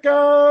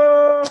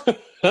Jessica.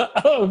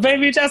 Oh,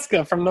 baby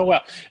Jessica from the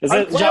well. Is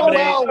it I'm Jean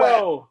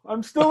well.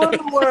 I'm still in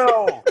the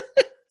well.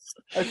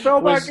 I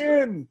fell back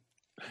in.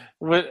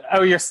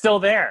 Oh, you're still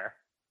there.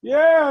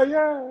 Yeah.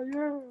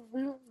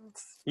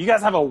 You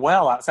guys have a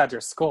well outside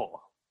your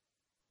school.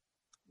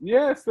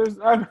 Yes,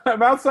 I'm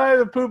outside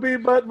of Poopy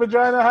Butt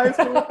Vagina High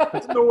School.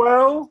 It's in the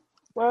well.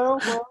 Well.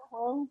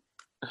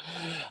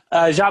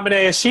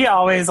 Jean-Benet, is she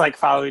always like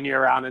following you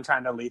around and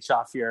trying to leech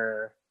off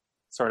your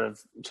sort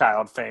of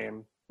child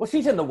fame? Well,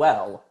 she's in the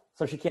well,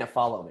 so she can't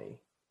follow me,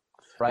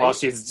 right? Well,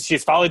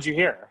 she's followed you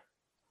here.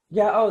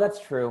 Yeah, oh,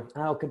 that's true.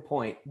 Oh, good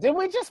point. Did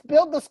we just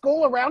build the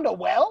school around a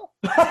well?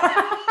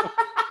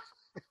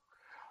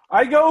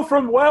 I go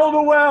from well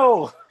to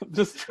well,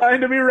 just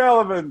trying to be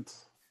relevant.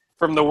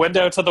 From the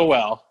window to the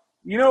well.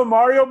 You know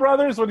Mario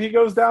Brothers, when he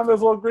goes down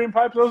those little green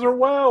pipes, those are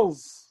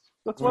wells.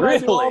 That's what I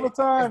do all the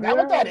time. Is that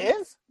what that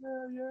is?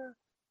 Yeah.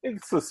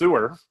 It's the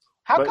sewer.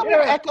 How come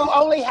your echo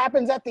only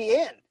happens at the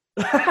end?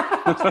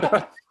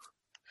 I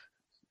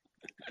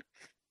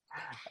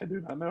do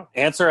not know.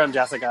 Answer him,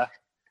 Jessica.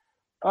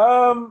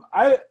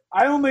 I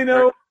only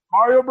know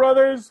Mario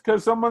Brothers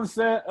because someone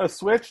sent a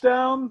Switch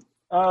down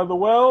the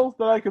well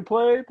that I could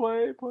play.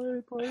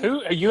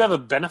 Who? You have a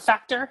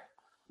benefactor?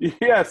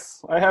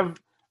 Yes, I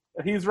have.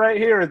 He's right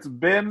here. It's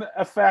Ben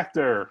a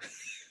Factor.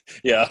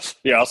 Yes,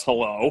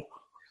 hello.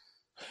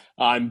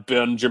 I'm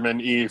Benjamin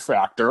E.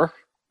 Factor.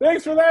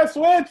 Thanks for that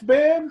Switch,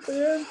 Ben.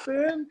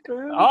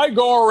 I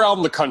go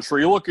around the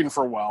country looking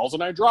for wells,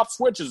 and I drop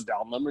switches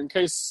down them in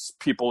case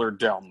people are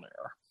down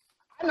there.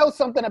 I know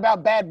something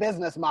about bad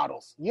business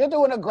models. You're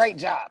doing a great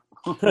job.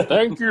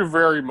 Thank you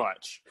very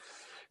much.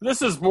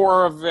 This is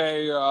more of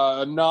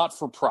a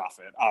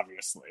not-for-profit,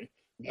 obvioussee.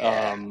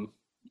 Yeah.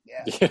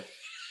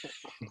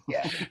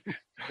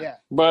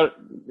 But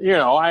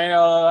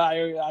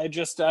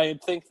I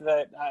think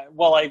that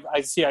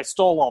I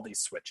stole all these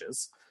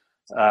switches.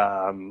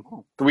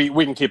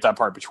 We can keep that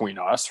part between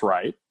us,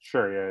 right?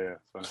 Sure, yeah.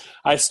 Fine.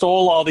 I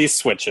stole all these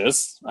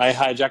switches. I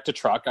hijacked a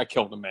truck. I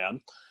killed a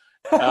man,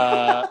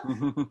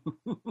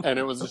 and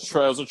it was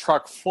a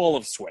truck full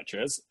of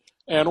switches.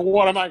 And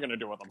what am I going to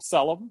do with them?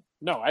 Sell them?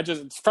 No,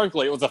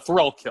 frankly, it was a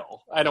thrill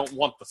kill. I don't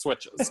want the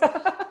switches.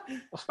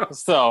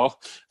 So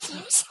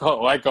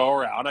I go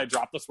around, I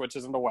drop the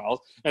switches into wells,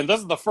 and this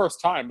is the first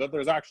time that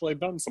there's actually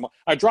been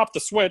I dropped the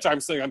switch, I'm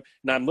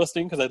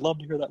listening because I'd love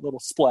to hear that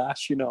little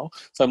splash, So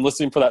I'm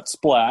listening for that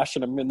splash,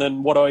 and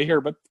then what do I hear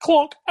but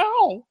clunk,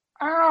 ow.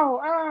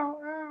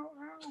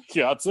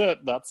 Yeah,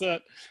 that's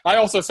it. I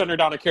also sent her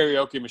down a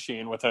karaoke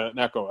machine with an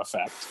echo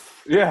effect.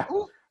 Yeah.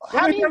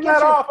 How do you turn get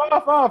that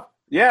off?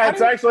 Yeah,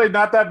 it's actually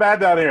not that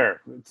bad down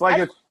here. It's like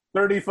a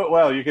 30-foot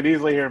well. You can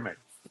easily hear me.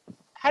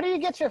 How do you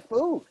get your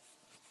food?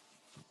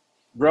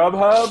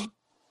 Grubhub?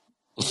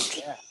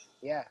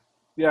 Yeah.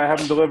 Yeah, I have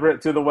them deliver it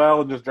to the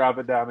well and just drop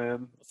it down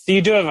in. So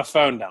you do have a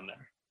phone down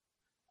there?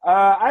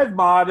 I've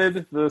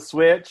modded the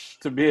Switch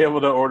to be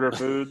able to order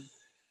food.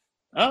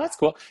 Oh, that's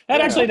cool.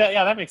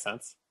 That makes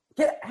sense.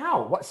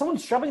 How? What?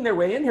 Someone's shoving their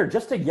way in here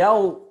just to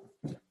yell,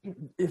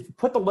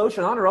 put the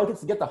lotion on or else gets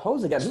to get the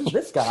hose again. Who's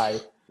this guy?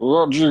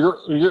 Well, do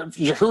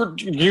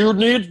you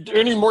need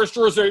any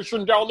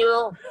moisturization down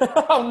there?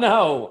 Oh,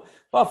 no.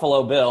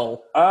 Buffalo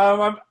Bill.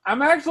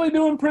 I'm actually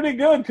doing pretty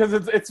good because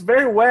it's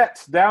very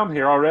wet down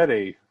here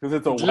already because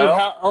it's a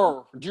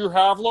well. Do you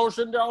have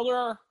lotion down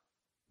there?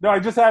 No, I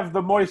just have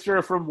the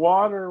moisture from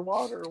water.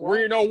 Well,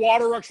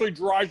 water actually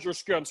dries your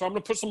skin, so I'm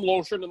going to put some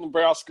lotion in the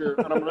basket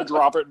and I'm going to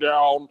drop it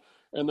down,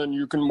 and then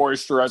you can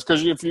moisturize.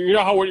 Because if you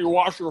know how when you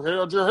wash your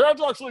hands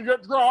actually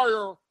get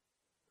drier.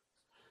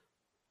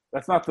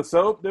 That's not the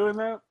soap doing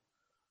that?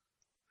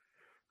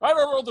 I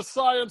don't know the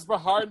science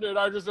behind it.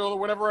 I just know that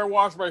whenever I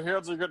wash my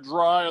hands, they get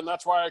dry, and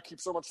that's why I keep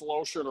so much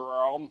lotion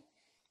around.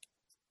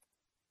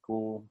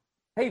 Cool.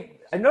 Hey,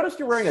 I noticed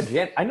you're wearing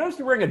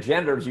a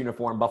janitor's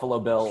uniform, Buffalo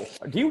Bill.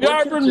 Do you? Yeah,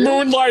 I've been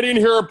moonlighting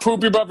here at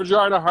Poopy Butt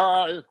Vagina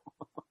High.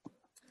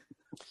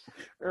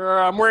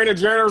 I'm wearing a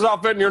janitor's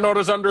outfit, and you'll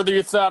notice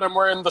underneath that I'm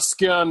wearing the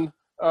skin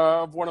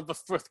of one of the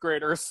fifth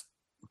graders.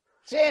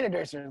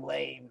 Janitors are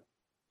lame.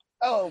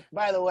 Oh,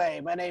 by the way,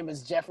 my name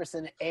is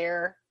Jefferson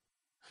Air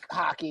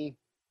Hockey.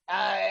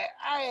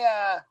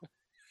 I'm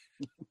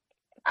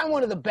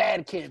one of the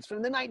bad kids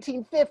from the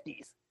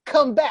 1950s.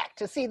 Come back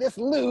to see this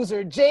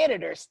loser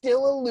janitor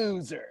still a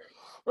loser.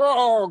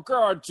 Oh,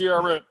 God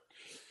damn it.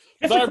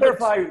 Just to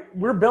clarify,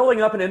 we're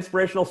building up an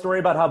inspirational story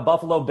about how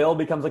Buffalo Bill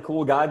becomes a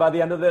cool guy by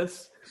the end of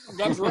this.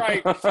 That's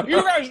right.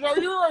 You guys have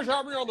me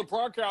on the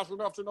podcast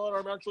enough to know that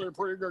I'm actually a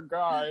pretty good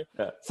guy.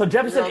 Yeah. So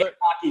Jefferson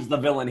Hockey's the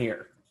villain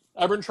here.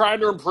 I've been trying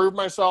to improve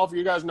myself.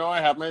 You guys know I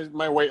have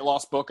my weight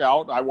loss book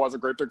out. I was a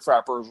great big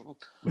fat person.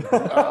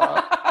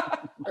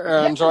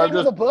 And so I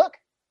the book?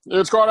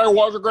 It's called I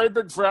Was a Great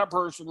Big Fat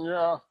Person,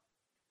 yeah.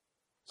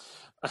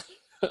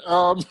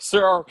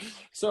 So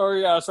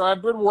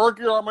I've been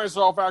working on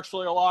myself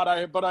actually a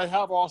lot. But I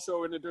have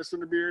also, in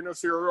addition to being a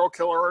serial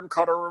killer and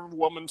cutter of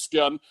woman's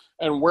skin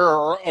and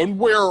wearer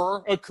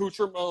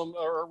accoutrement,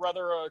 or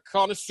rather a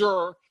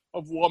connoisseur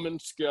of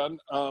woman's skin,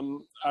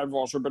 I've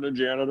also been a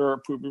janitor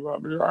at Poopy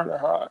Bobby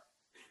Hut.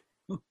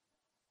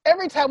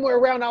 Every time we're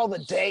around all the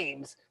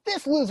dames,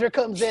 this loser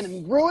comes in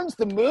and ruins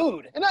the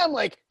mood. And I'm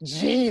like,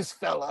 geez,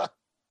 fella.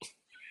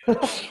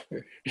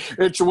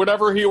 It's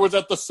whenever he was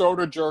at the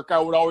soda jerk, I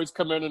would always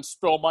come in and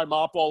spill my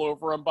mop all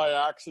over him by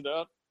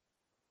accident.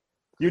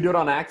 You do it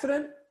on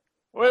accident?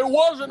 Well, it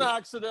was an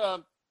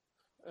accident.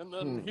 And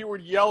then he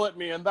would yell at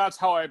me, and that's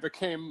how I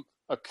became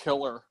a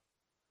killer.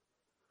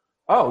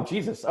 Oh,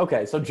 Jesus.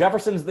 Okay, so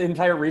Jefferson's the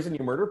entire reason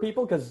you murder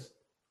people? Because...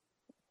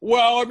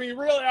 Well, I mean,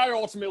 really, I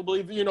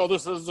ultimately believe,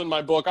 this is in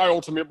my book, I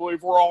ultimately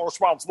believe we're all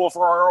responsible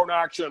for our own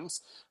actions.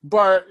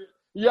 But,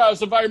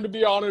 yes, if I'm to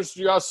be honest,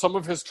 yes, some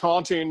of his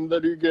taunting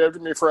that he gave to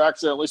me for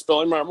accidentally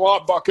spilling my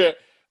mop bucket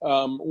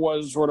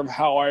was sort of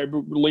how I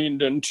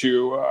leaned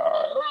into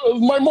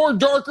my more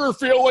darker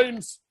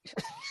feelings.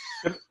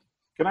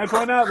 Can I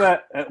point out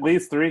that at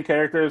least 3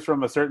 characters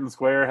from a certain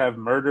square have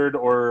murdered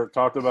or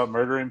talked about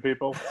murdering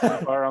people so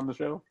far on the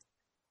show?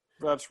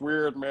 That's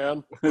weird,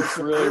 man. It's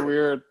really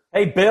weird.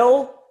 Hey,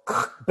 Bill.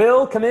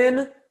 Bill, come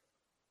in.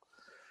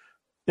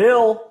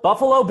 Bill,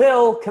 Buffalo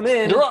Bill, come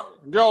in.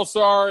 Yo,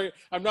 sorry.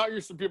 I'm not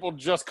used to people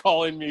just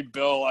calling me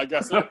Bill. I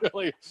guess it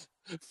really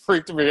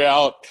freaked me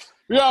out.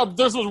 Yeah,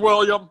 this is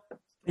William.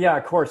 Yeah,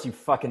 of course, you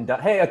fucking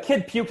Hey, a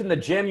kid puked in the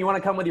gym. You want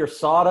to come with your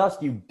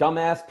sawdust, you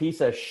dumbass piece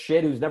of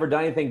shit who's never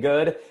done anything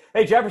good?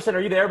 Hey, Jefferson, are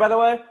you there, by the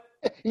way?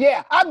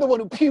 Yeah, I'm the one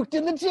who puked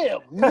in the gym.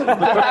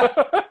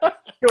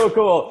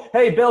 Cool.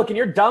 Hey, Bill, can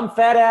your dumb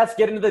fat ass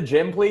get into the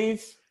gym,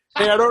 please?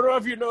 Hey, I don't know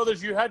if you know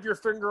this. You had your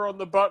finger on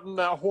the button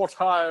that whole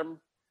time,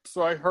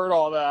 so I heard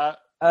all that.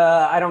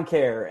 I don't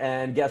care.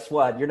 And guess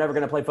what? You're never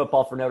going to play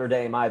football for Notre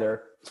Dame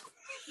either.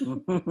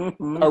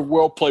 I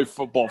will play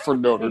football for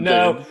Notre Dame.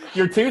 No,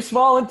 you're too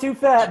small and too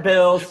fat,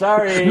 Bill.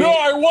 Sorry. No,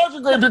 I was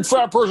a great big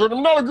fat person.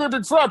 I'm not a great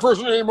big fat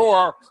person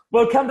anymore.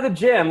 Well, come to the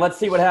gym. Let's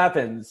see what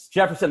happens.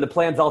 Jefferson, the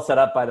plan's all set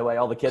up, by the way.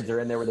 All the kids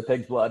are in there with the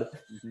pig's blood.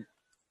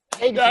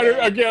 Hey,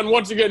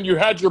 Once again, you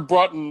had your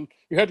button.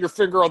 You had your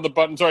finger on the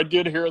button, so I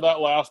did hear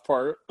that last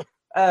part.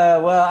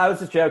 Well, I was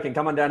just joking.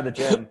 Come on down to the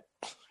gym.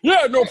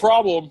 Yeah, no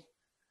problem.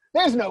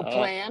 there's no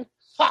plan.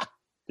 Ha!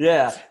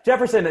 Yeah,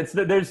 Jefferson.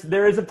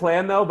 There is a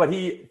plan though, but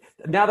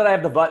now that I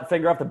have the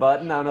finger off the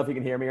button, I don't know if you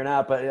can hear me or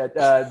not, but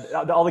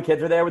all the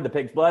kids are there with the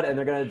pig's blood, and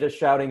they're gonna just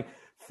shouting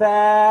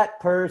 "fat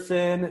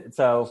person."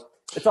 So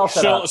it's all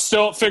set up.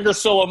 Finger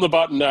still on the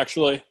button,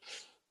 actually.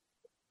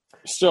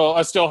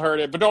 I still heard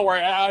it, but don't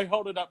worry. I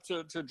held it up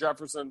to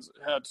Jefferson's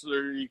head so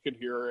you could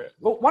hear it.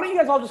 Well, why don't you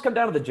guys all just come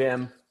down to the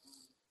gym?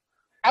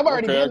 I've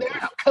already been there.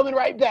 I'm coming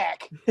right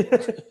back.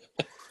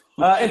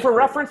 And for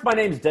reference, my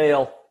name's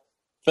Dale.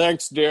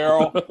 Thanks,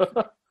 Daryl.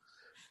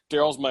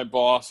 Daryl's my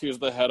boss. He's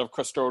the head of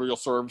custodial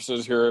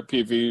services here at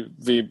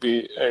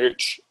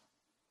PVVBH.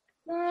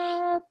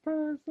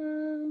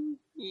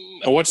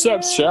 What's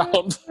that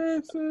sound?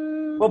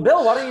 Well,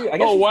 Bill, why don't you?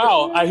 Oh,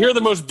 wow. I hear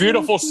the most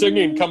beautiful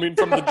singing coming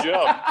from the gym.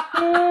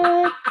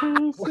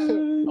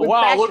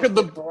 Wow, look at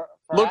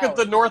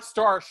the North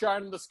Star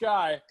shine in the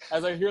sky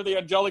as I hear the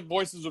angelic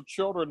voices of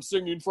children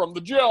singing from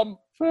the gym.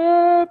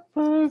 Fat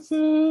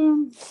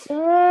person,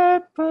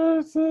 fat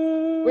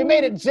person. We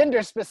made it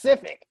gender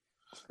specific.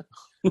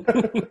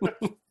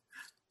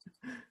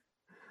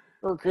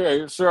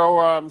 Okay, so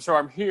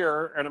I'm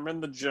here and I'm in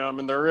the gym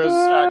and there is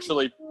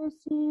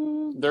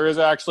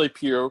actually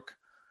puke.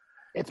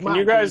 It's Can mine.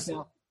 you guys?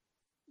 Now.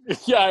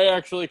 Yeah, I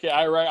actually can.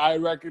 I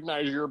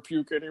recognize your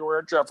puke anywhere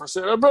at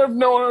Jefferson, but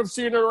I've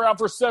seen it around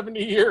for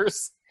 70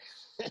 years.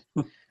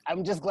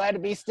 I'm just glad to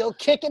be still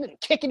kicking and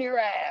kicking your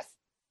ass.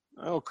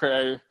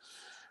 Okay.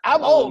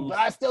 I'm old, but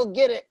I still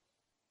get it.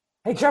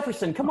 Hey,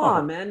 Jefferson, come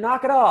on, man.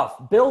 Knock it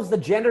off. Bill's the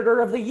janitor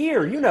of the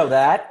year. You know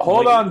that.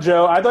 Hold on,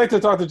 Joe. I'd like to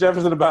talk to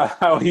Jefferson about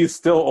how he's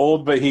still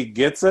old, but he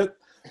gets it.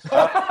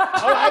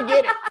 I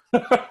get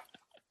it.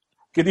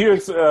 Can you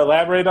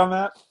elaborate on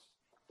that?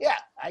 Yeah,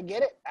 I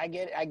get it. I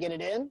get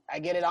it in. I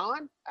get it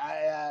on.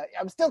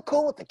 I'm still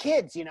cool with the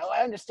kids,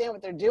 I understand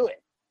what they're doing.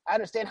 I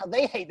understand how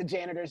they hate the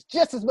janitors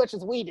just as much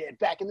as we did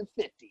back in the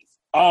 50s.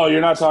 Oh,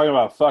 you're not talking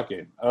about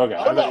fucking. Okay.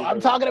 Oh, no,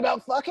 I'm talking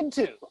about fucking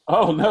too.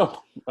 Oh,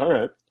 no. All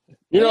right.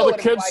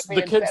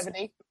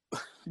 The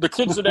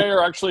kids today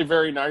are actually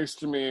very nice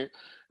to me.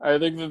 I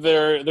think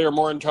that they're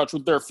more in touch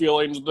with their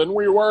feelings than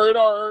we were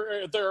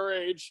at their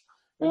age.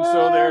 And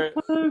so they're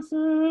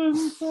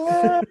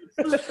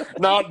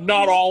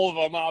not all of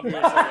them,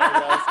 obviously. I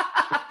guess.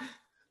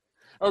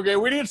 Okay,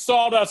 we need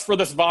sawdust for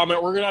this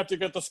vomit. We're gonna have to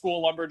get the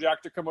school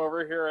lumberjack to come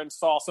over here and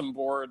saw some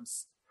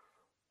boards.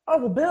 Oh,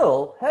 well,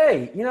 Bill,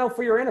 hey,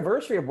 for your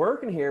anniversary of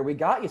working here, we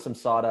got you some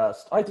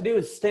sawdust. All you have to do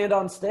is stand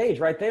on stage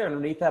right there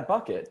underneath that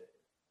bucket.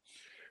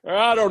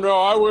 I don't know.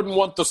 I wouldn't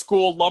want the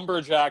school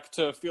lumberjack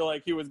to feel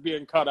like he was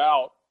being cut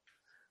out.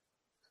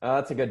 Oh,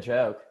 that's a good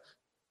joke.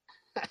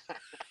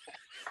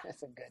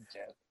 That's a good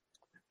joke.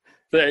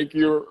 Thank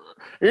you.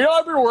 You know,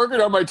 I've been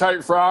working on my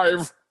Type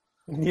 5.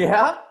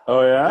 Yeah?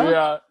 Oh yeah.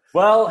 Yeah.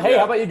 Well, hey, Yeah.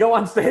 how about you go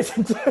on stage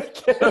and give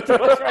it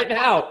to us right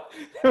now?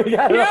 We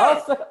got it Yeah.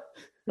 also.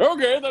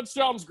 Okay, that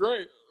sounds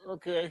great.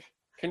 Okay.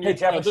 Can you, Hey,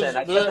 Jefferson, I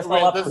set this all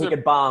wait, up this so is we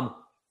could bomb.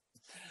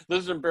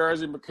 this is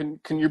embarrassing, but can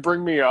you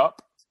bring me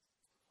up?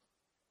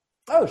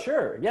 Oh,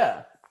 sure.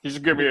 Yeah. You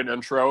should give me an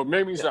intro. It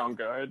made me sound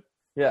good.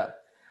 Yeah.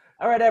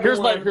 All right,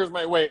 everyone. Here's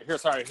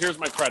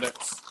my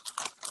credits.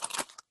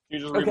 Can you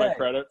just read my Okay.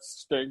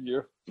 credits? Thank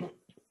you.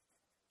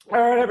 All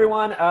right,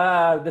 everyone.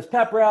 This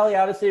pep rally,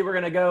 obviously, we're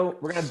gonna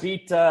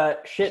beat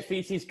shit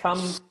feces come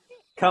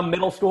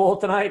middle school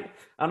tonight.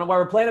 I don't know why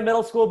we're playing in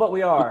middle school, but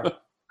we are.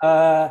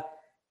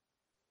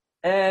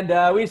 And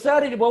we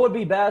decided what would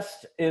be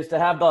best is to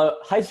have the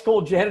high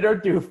school janitor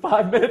do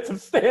 5 minutes of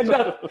stand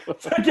up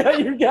to get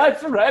you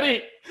guys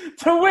ready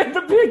to win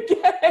the big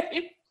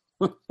game.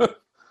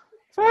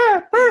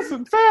 Fat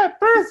person.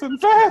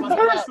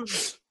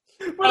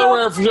 By the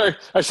way,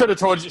 I should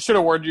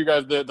have warned you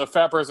guys that the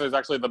fat person is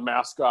actually the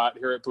mascot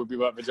here at Poopy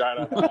Butt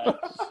Vagina.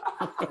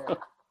 Sure.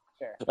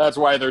 That's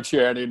why they're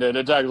chanting it.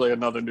 It's actually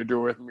nothing to do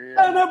with me.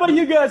 I don't know about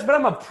you guys, but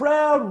I'm a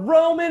proud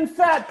Roman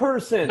fat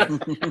person.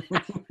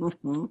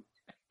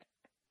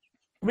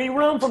 We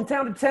roam from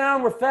town to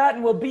town. We're fat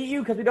and we'll beat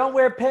you because we don't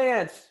wear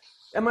pants.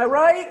 Am I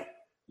right?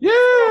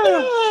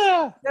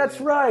 Yeah.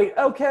 That's right.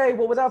 Okay,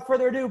 well, without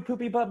further ado,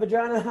 Poopy Butt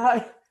Vagina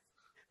High,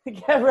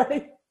 get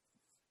ready.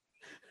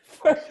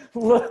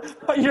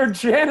 Your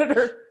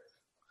janitor.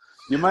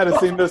 You might have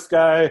seen this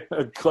guy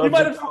at clubs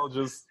might and have-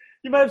 colleges.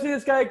 You might have seen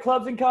this guy at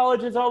clubs and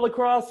colleges all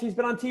across. He's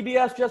been on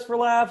TBS just for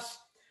laughs.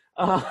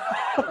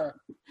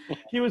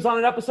 He was on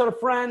an episode of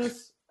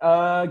Friends.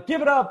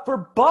 Give it up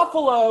for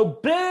Buffalo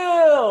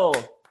Bill.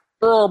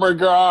 Oh my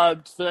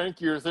God! Thank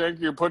you.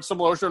 Put some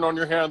lotion on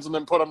your hands and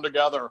then put them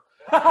together.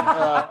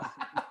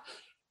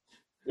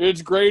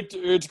 It's great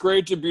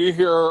to be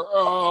here.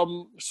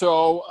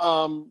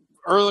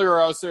 Earlier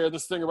I was saying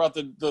this thing about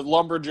the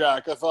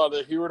lumberjack. I thought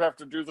that he would have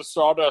to do the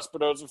sawdust,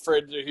 but I was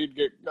afraid that he'd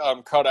get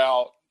cut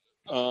out.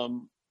 Huh?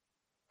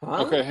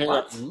 Okay, hang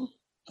What? on.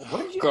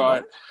 What did you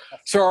God,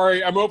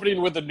 sorry, I'm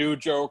opening with a new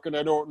joke, and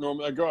I don't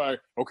normally go.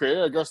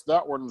 Okay, I guess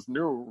that one's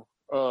new.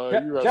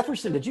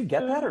 Jefferson, did you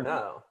get that or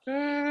no?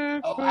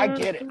 Oh, I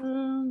get it.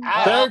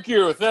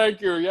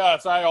 Thank you.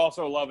 Yes, I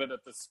also love it at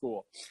this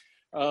school.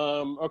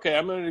 Okay,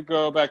 I'm going to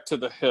go back to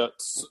the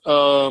hits.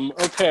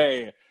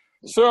 Okay,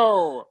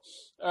 so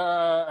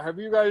have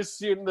you guys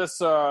seen this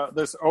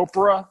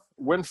Oprah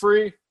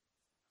Winfrey?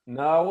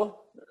 No.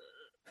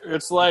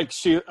 It's like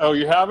Oh,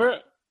 you have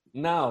it?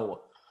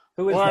 No.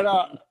 Who is Why that?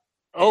 not?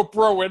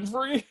 Oprah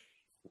Winfrey?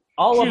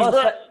 All of She's us.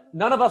 very-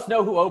 None of us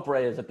know who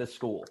Oprah is at this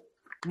school.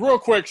 Real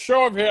quick,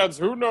 show of hands.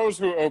 Who knows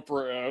who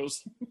Oprah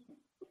is?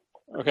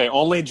 Okay,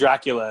 only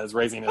Dracula is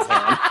raising his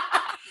hand.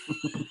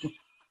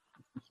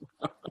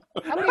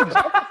 I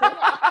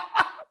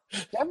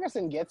mean,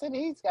 Jefferson gets it.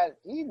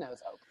 He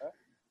knows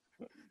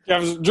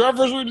Oprah.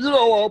 Jefferson, you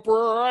know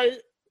Oprah, right?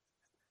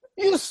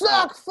 You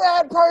suck,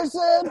 fat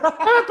person.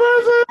 Fat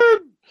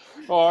person!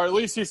 Or at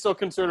least he still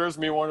considers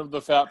me one of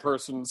the fat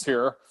persons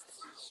here.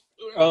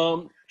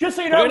 Just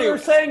so you know, we Anyway. were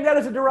saying that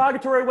as a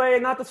derogatory way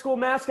and not the school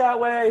mascot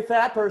way,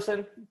 fat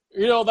person.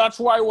 You know, that's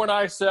why when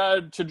I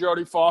said to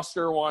Jodie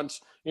Foster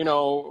once, you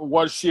know,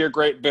 was she a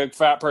great big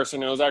fat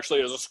person? It was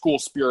actually as a school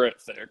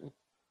spirit thing.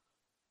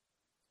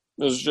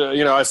 It was just,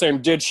 I was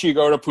saying, did she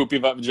go to Poopy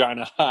Butt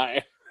Vagina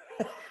High?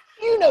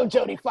 You know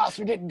Jodie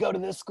Foster didn't go to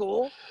this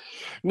school.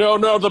 No,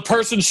 the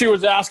person she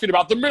was asking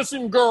about, the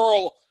missing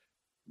girl.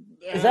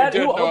 Is that I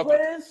who didn't know-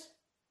 Oprah is?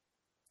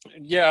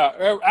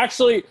 Yeah,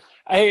 actually,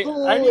 I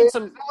need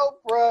some.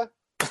 Oprah.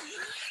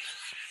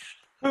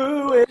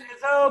 Who is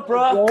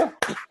Oprah?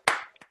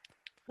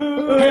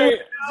 Who Hey, is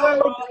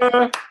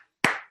Oprah?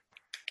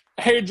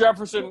 hey,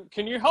 Jefferson,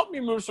 can you help me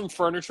move some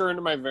furniture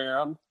into my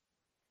van?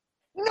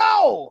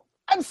 No,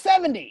 I'm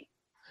 70.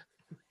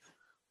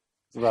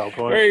 Well,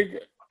 point. Hey,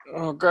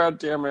 oh God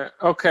damn it.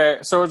 Okay,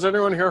 so is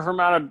anyone here from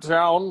out of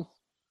town?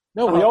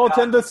 No, we all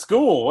attend this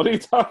school. What are you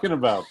talking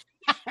about?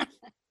 Okay.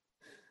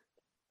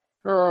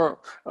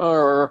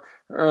 Oh,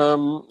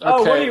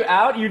 what are you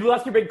out? You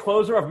left your big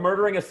closer of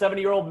murdering a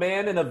 70-year-old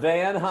man in a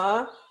van,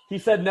 huh? He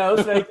said no,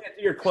 so he can't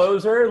do your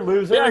closer,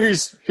 loser. Yeah,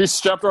 he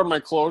stepped on my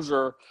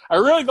closure. I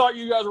really thought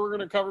you guys were going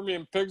to cover me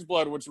in pig's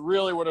blood, which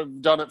really would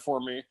have done it for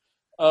me.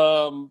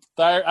 I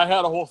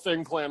had a whole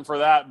thing planned for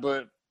that,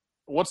 but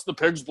what's the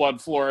pig's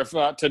blood for if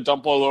not to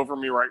dump all over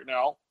me right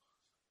now?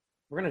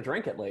 We're going to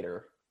drink it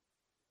later.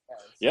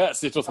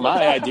 Yes, it was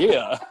my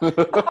idea.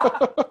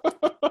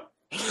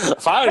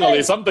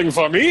 Finally, something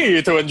for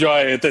me to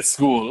enjoy at this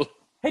school.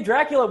 Hey,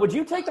 Dracula, would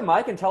you take the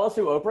mic and tell us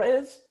who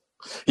Oprah is?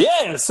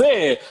 Yes,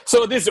 hey.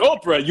 So this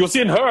Oprah, you've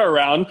seen her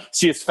around.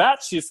 She's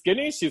fat, she's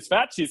skinny, she's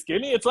fat, she's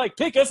skinny. It's like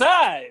pick a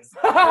size.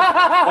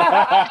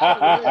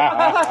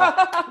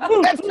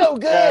 That's no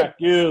good.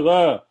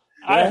 Dracula.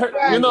 I heard,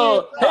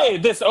 hey,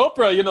 this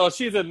Oprah,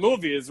 she's in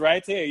movies,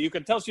 right? Hey, you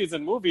can tell she's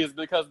in movies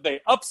because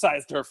they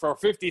upsized her for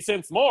 50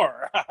 cents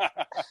more.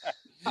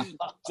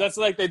 Just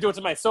like they do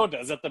to my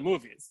sodas at the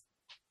movies.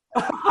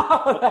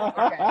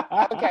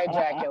 Okay,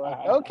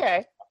 Dracula.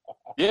 Okay.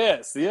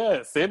 Yes.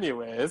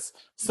 Anyways,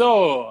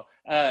 so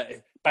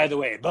by the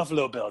way,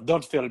 Buffalo Bill,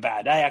 don't feel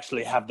bad. I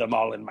actually have them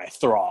all in my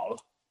thrall.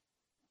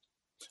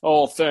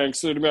 Oh,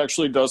 thanks. It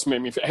actually does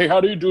make me. Hey,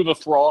 how do you do the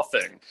thrall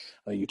thing?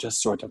 Well, you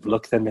just sort of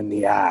look them in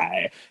the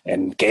eye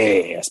and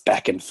gaze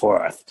back and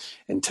forth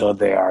until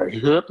they are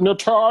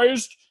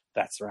hypnotized.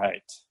 That's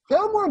right.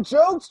 Tell more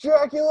jokes,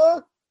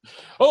 Dracula.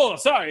 Oh,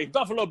 sorry,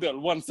 Buffalo Bill.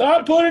 One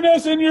Stop second. putting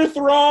us in your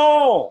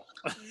thrall.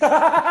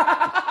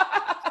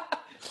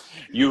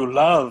 You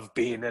love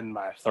being in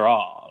my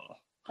thrall.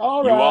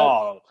 All You right.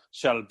 all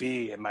shall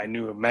be my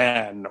new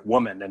man,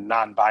 woman, and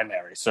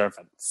non-binary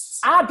servants.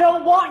 I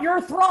don't want your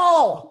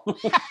thrall.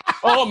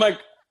 Oh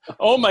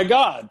my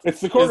God!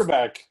 It's the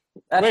quarterback.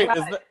 That's Wait,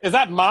 right. is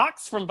that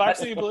Mox from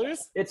Varsity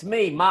Blues? It's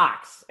me,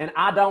 Mox, and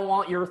I don't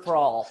want your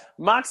thrall.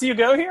 Mox, you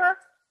go here?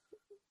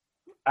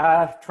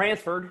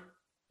 Transferred.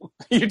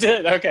 You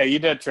did. Okay, you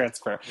did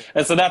transfer,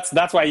 and so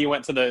that's why you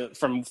went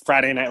from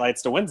Friday Night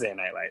Lights to Wednesday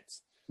Night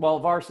Lights. Well,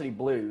 Varsity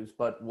Blues,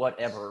 but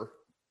whatever.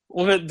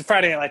 Well, the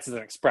Friday Night Lights is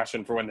an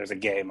expression for when there's a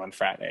game on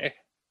Friday.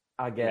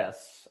 I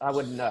guess. I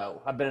wouldn't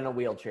know. I've been in a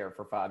wheelchair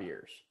for 5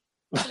 years.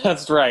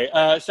 That's right.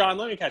 Sean,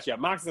 let me catch you up.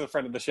 Mox is a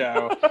friend of the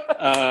show.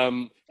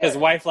 His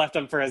wife left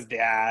him for his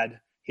dad.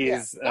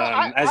 He's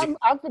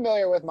I'm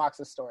familiar with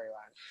Mox's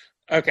storyline.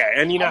 okay,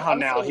 and you know how I'm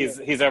now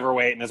familiar. he's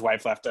overweight and his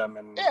wife left him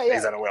and Yeah.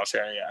 he's in a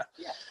wheelchair. Yeah.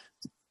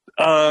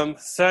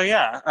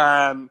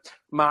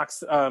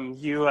 Mox, I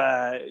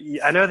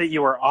know that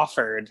you were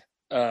offered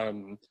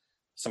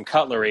some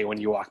cutlery when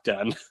you walked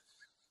in.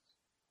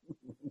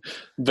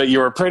 But you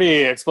were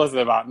pretty explicit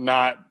about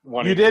not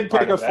wanting. You to be did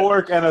part pick a of it.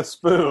 fork and a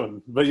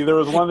spoon, but there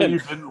was one that you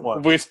didn't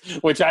want.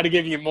 We tried to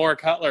give you more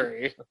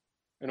cutlery.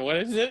 And what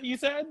is it you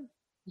said?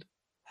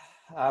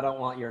 I don't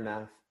want your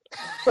knife.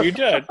 You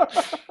did.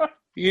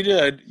 You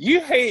did.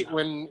 You hate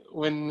when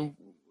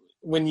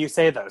you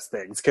say those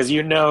things because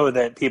you know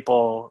that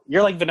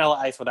you're like Vanilla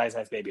Ice with Ice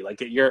Ice Baby. Like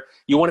you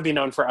want to be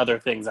known for other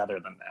things other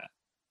than that.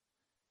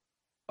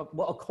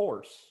 Well, of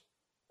course.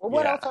 Well,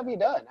 what Yeah. else have you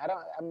done? I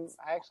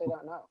actually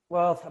don't know.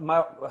 Well,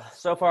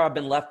 so far I've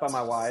been left by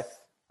my wife.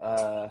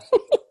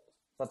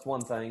 That's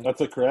one thing. That's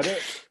a credit.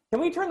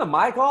 Can we turn the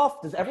mic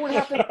off? Does everyone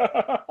have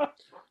to?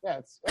 Yeah,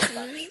 it's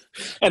fine.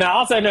 And I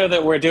also know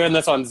that we're doing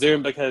this on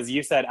Zoom because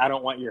you said I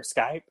don't want your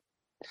Skype.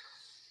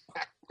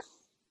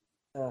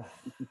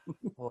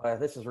 Boy,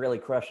 this is really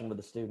crushing with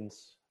the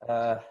students.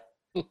 Yeah,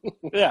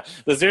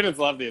 the students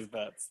love these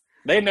bits.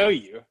 They know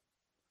you.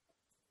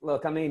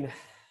 Look, I mean,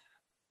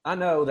 I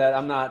know that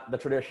I'm not the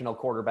traditional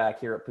quarterback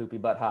here at Poopy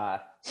Butt High.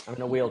 I'm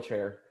in a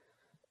wheelchair.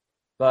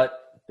 But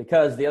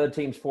because the other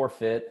team's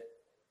forfeit,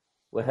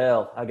 well,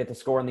 hell, I get to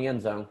score in the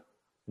end zone.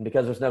 And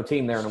because there's no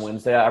team there on a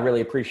Wednesday, I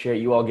really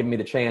appreciate you all giving me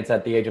the chance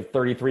at the age of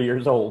 33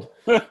 years old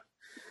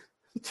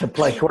to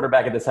play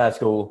quarterback at this high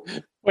school.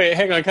 Wait,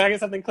 hang on. Can I get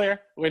something clear?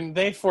 When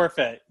they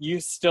forfeit, you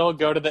still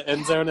go to the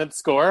end zone and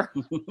score?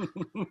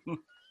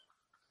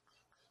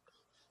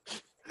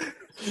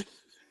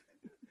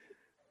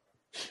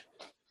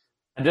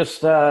 And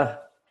just, it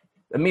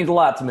means a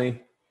lot to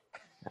me.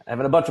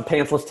 Having a bunch of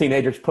pantsless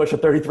teenagers push a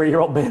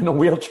 33-year-old man in a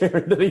wheelchair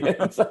into the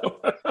end zone.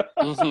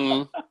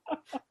 Mm-hmm.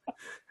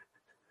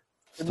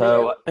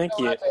 So, Thank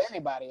It would you. mean a lot to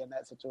anybody in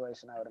that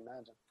situation, I would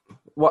imagine.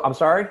 well, I'm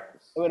sorry?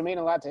 It would mean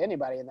a lot to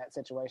anybody in that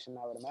situation,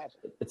 I would imagine.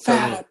 It's so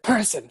Fat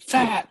person,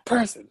 fat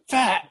person,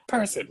 fat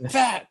person,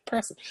 fat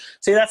person.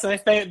 See, that's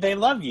nice. They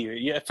love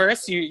you. At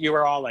first, you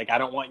were all like, I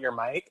don't want your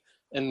mic.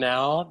 And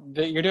now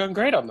you're doing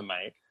great on the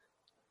mic.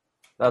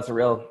 That's a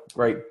real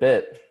great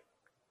bit,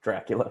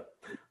 Dracula.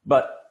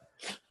 But,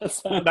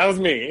 That was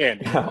me,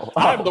 Andy. Oh.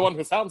 I'm the one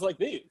who sounds like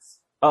these.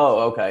 oh,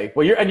 okay.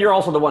 Well, you're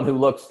also the one who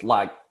looks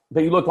like,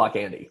 but you look like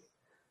Andy.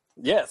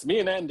 Yes, me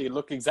and Andy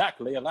look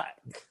exactly alike.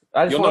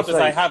 I just You'll want notice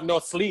to say, I have no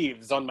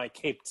sleeves on my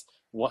caped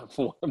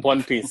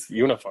one-piece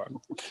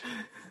uniform.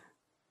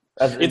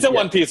 It's a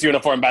one-piece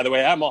uniform, by the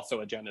way. I'm also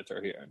a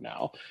janitor here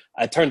now.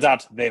 It turns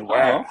out they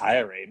were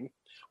hiring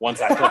once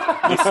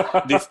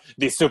I put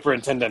the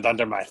superintendent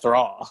under my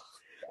thrall.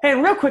 Hey,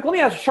 real quick, let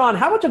me ask Sean,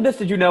 how much of this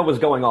did you know was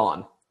going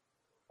on?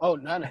 Oh,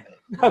 none of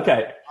it.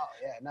 Okay. Oh,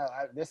 yeah, no,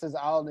 this is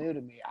all new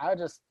to me. I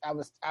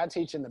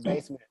teach in the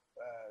basement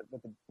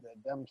with the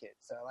dumb kids,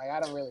 so like I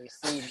don't really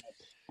see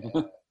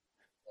much.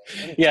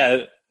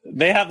 Yeah,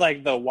 they have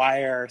like the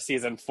Wire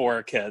season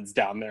 4 kids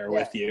down there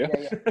with you.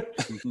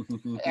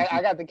 Yeah.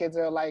 I got the kids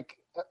that are like,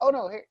 oh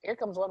no, here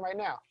comes one right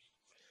now.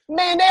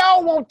 Man, they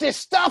all want this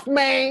stuff,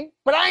 man,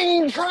 but I ain't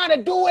even trying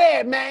to do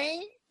it, man.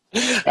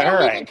 They All don't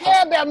even right,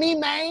 care about me,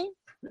 man.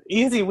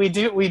 easy. We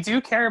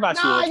do care about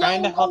you. Nah, We're y'all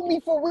trying to don't help. want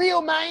me for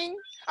real, man.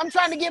 I'm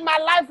trying to get my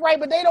life right,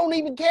 but they don't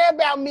even care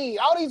about me.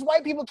 All these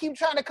white people keep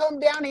trying to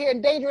come down here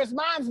and dangerous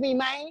minds me,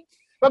 man.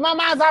 But my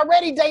mind's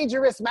already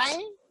dangerous,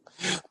 man.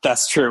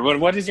 That's true.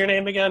 What is your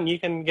name again? You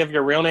can give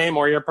your real name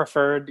or your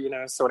preferred,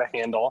 sort of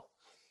handle.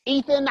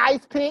 Ethan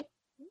Ice Pick.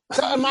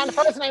 So my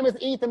first name is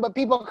Ethan, but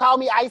people call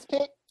me Ice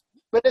Pick.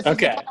 But it's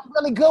Okay. because I'm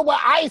really good with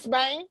ice,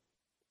 man.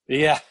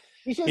 Yeah.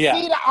 You should Yeah.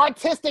 see the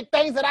artistic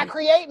things that I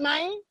create,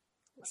 man.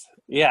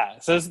 Yeah.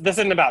 So this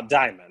isn't about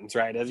diamonds,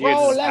 right? As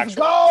Bro, let's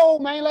go,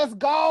 man. Let's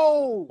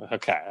go.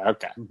 Okay.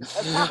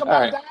 Let's talk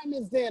about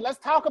diamonds then. Let's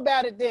talk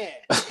about it then.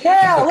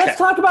 Yeah, let's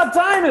talk about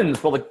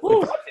diamonds. Well,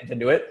 the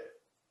into it.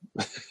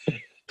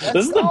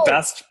 This is the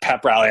best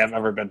pep rally I've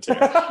ever been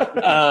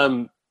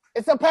to.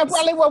 It's a pep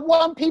rally where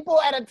one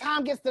people at a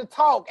time gets to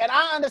talk, and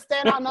I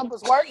understand how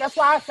numbers work. That's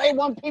why I say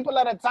one people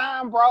at a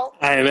time, bro.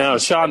 I know,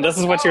 Sean. This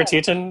is what you're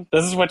teaching.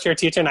 This is what you're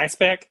teaching Ice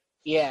Pick.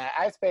 Yeah,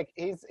 Ice Pick.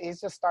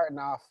 He's just starting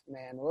off,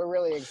 man. We're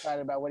really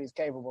excited about what he's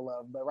capable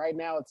of, but right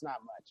now it's not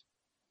much.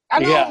 I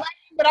know, man,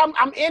 but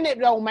I'm in it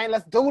though, man.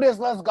 Let's do this.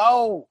 Let's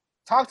go.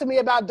 Talk to me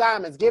about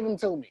diamonds. Give them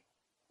to me.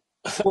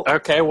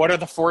 Okay, what are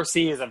the 4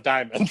 C's of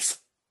diamonds?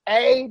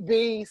 A,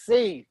 B,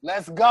 C.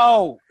 Let's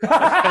go.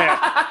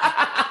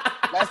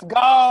 Let's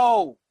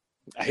go.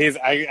 I'm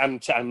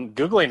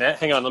Googling it.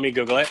 Hang on, let me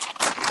Google it.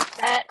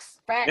 Facts.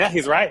 Yeah,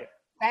 he's right.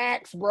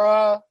 Facts,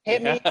 bro.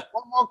 Hit me.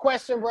 One more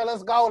question, bro.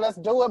 Let's go. Let's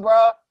do it,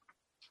 bro.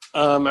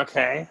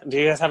 Okay. Do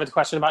you guys have a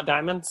question about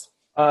diamonds?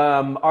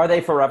 Are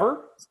they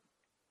forever?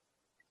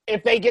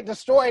 If they get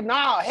destroyed,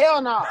 nah,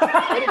 hell no.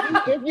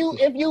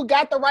 if you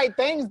got the right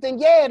things, then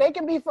yeah, they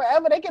can be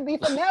forever. They can be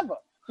for never.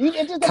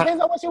 It just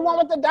depends on what you want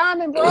with the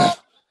diamond, bro.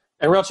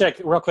 And real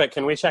quick,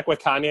 can we check with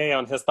Kanye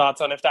on his thoughts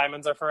on if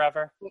diamonds are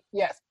forever?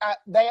 Yes,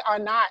 they are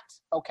not.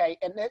 Okay,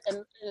 and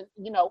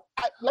you know,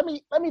 let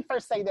me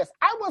first say this.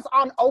 I was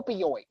on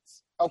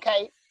opioids.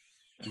 Okay,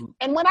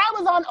 and when I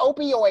was on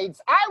opioids,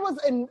 I was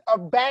in a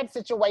bad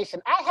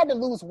situation. I had to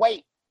lose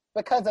weight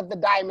because of the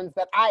diamonds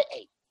that I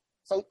ate.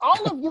 So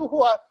all of you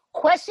who are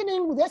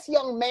questioning this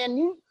young man,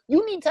 you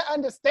need to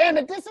understand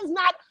that this is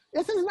not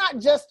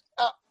just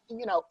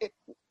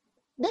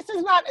this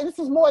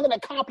is more than a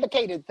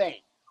complicated thing.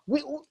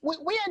 We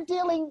are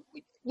dealing,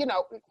 you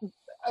know,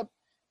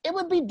 it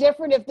would be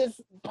different if this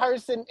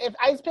person, if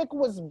Ice Pick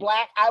was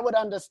black, I would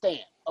understand,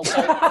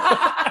 okay? The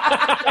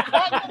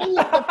fact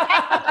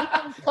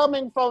that he's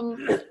coming from,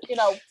 you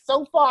know,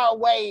 so far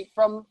away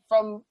from,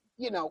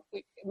 you know,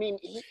 I mean,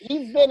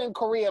 he's been in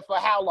Korea for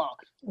how long?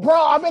 Bro,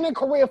 I've been in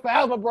Korea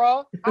forever,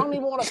 bro. I don't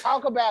even want to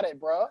talk about it,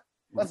 bro.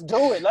 Let's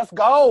do it. Let's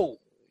go.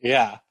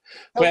 Yeah.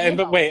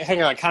 But wait,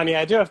 hang on, Kanye,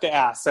 I do have to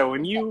ask. So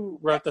when you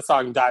wrote the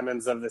song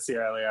Diamonds of the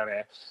Sierra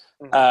Leone,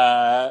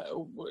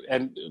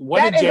 and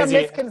what that did Jay-Z... That is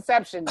a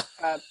misconception,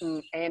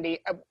 Andy.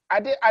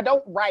 I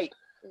don't write,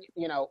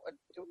 you know.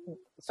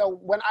 So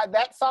when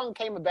that song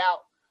came about,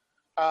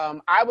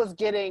 I was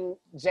getting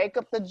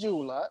Jacob the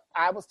jeweler.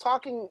 I was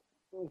talking,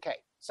 okay.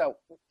 So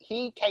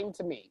he came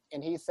to me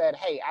and he said,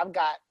 hey, I've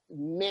got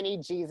many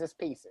Jesus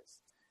pieces.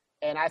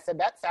 And I said,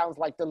 that sounds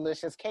like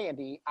delicious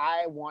candy.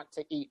 I want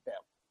to eat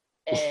them.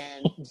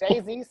 And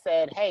Jay-Z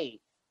said, hey,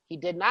 he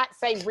did not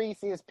say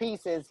Reese's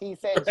Pieces. He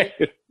said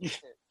Jesus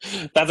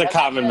Pieces. That's a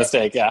common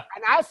mistake, yeah.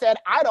 And I said,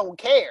 I don't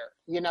care.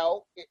 You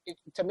know,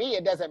 to me,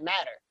 it doesn't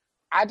matter.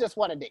 I just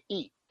wanted to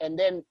eat. And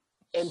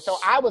so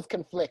I was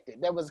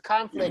conflicted. There was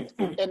conflict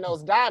in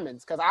those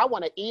diamonds because I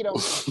want to eat them.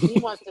 He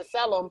wants to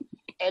sell them.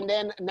 And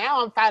then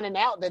now I'm finding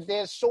out that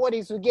there's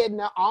shorties who getting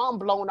their arm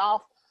blown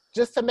off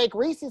just to make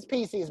Reese's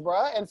Pieces,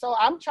 bro. And so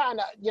I'm trying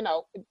to, you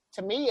know,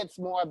 to me, it's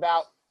more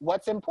about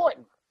what's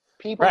important.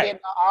 People getting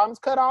their arms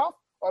cut off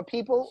or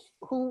people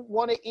who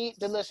want to eat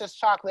delicious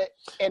chocolate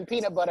and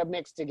peanut butter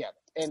mixed together.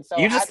 And so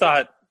you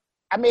thought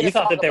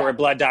that they were it.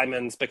 blood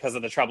diamonds because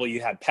of the trouble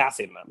you had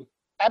passing them.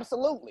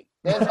 Absolutely.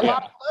 There's a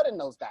lot of blood in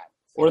those diamonds.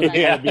 Or the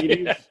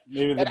diabetes.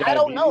 Maybe the diabetes I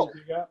don't know.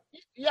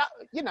 Yeah,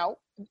 you know.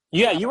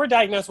 Yeah, you were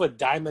diagnosed with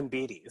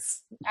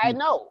diabetes. I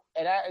know.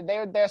 And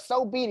they're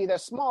so beady. They're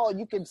small.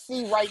 You can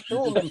see right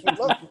through them if you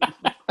look.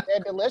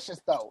 They're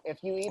delicious, though,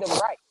 if you eat them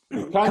right.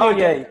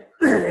 Kanye,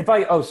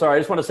 I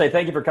just want to say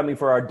thank you for coming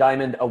for our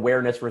Diamond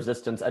Awareness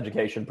Resistance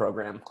Education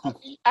Program.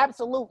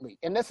 Absolutely.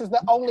 And this is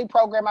the only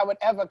program I would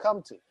ever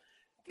come to.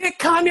 Get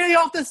Kanye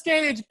off the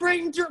stage.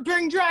 Bring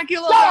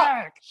Dracula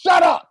back.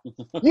 Shut up.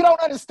 You don't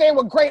understand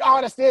what great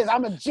artist is.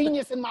 I'm a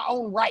genius in my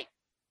own right.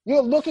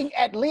 You're looking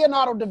at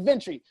Leonardo da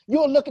Vinci.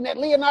 You're looking at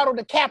Leonardo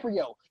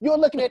DiCaprio. You're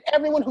looking at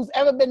everyone who's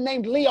ever been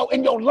named Leo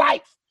in your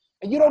life.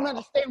 And you don't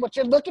understand what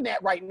you're looking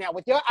at right now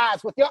with your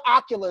eyes, with your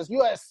oculars.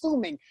 You are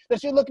assuming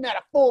that you're looking at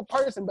a full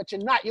person, but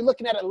you're not. You're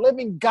looking at a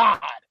living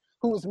God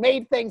who has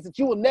made things that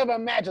you will never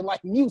imagine,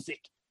 like music.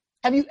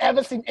 Have you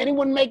ever seen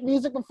anyone make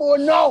music before?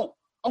 No.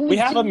 We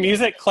have a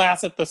music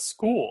class at the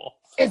school.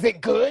 Is it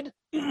good?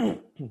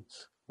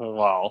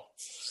 Well,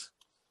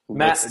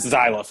 Matt, it's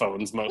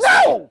xylophones mostly.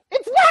 No,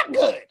 it's not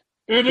good.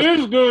 it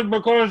is good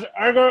because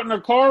I got in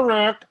a car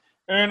wreck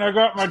and I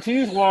got my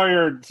teeth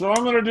wired, so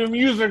I'm gonna do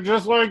music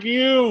just like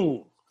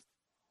you.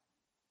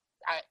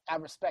 I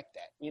respect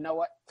that. You know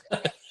what?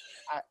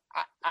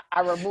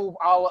 I remove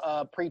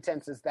all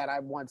pretenses that I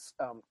once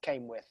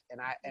came with, and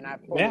I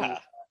fully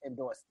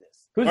endorse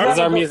this. Who's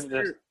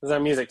our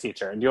music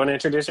teacher? Do you want to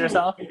introduce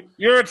yourself?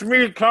 Yeah, it's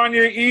me,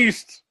 Kanye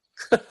East.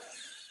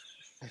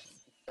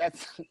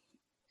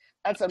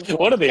 That's a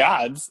What are the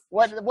odds?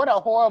 what a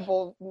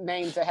horrible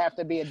name to have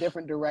to be a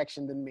different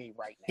direction than me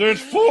right now.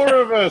 There's 4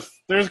 of us.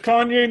 There's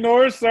Kanye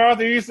North,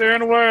 South, East,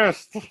 and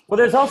West. Well,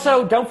 there's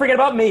also, don't forget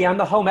about me. I'm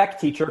the home ec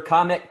teacher,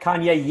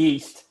 Kanye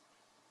Yeast.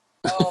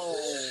 Oh,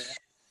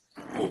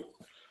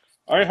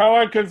 How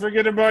I could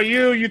forget about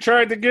you? You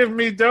tried to give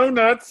me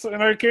donuts,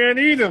 and I can't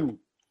eat them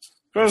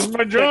because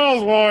my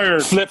jaw's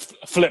wired. Flip,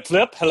 flip,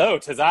 flip. Hello,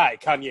 'tis I,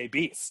 Kanye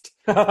Beast.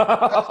 you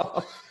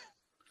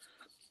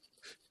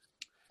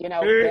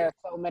know, there are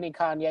so many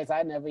Kanyes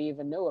I never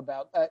even knew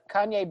about.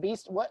 Kanye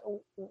Beast,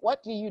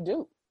 what do you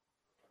do?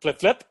 Flip,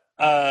 flip.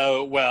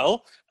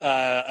 Well,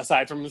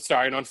 aside from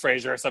starring on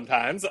Frasier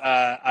sometimes,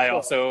 I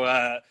also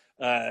I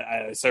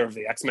serve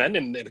the X-Men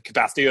in the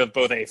capacity of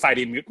both a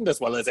fighting mutant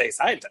as well as a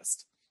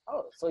scientist.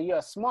 Oh, so you're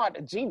a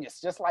smart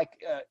genius, just like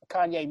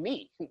Kanye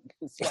me.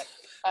 It's like,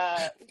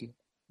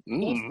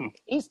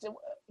 East,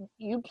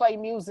 you play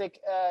music.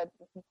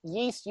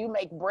 Yeast, you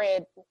make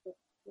bread.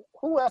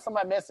 Who else am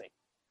I missing?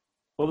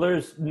 Well,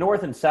 there's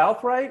North and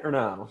South, right? Or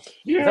no?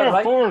 Yeah, right?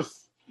 of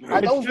course.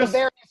 Are those the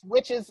various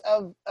witches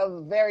of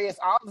various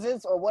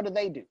Oz's, or what do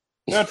they do?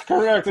 That's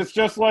correct. It's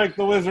just like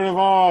the Wizard of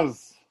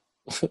Oz.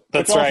 That's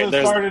It's right.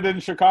 also started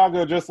in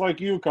Chicago, just like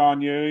you,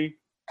 Kanye.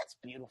 That's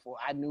beautiful.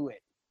 I knew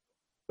it.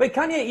 Wait,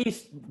 Kanye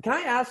East, can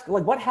I ask,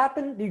 like, what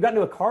happened? You got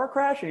into a car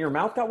crash and your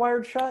mouth got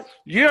wired shut?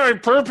 Yeah, I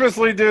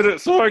purposely did it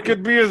so I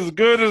could be as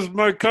good as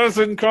my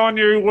cousin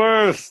Kanye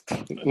West.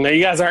 No,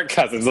 you guys aren't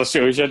cousins. We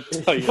should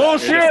tell you that.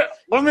 Bullshit!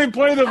 Let me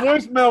play the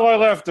voicemail I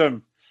left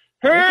him.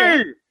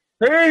 Hey!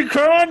 Hey,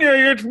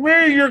 Kanye, it's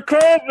me, your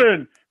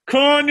cousin,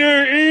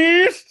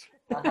 Kanye East.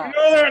 You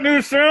know that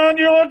new sound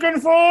you're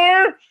looking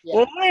for? Yeah.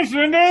 Well,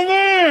 listen to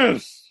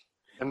this.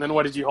 And then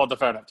what did you hold the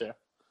phone up to?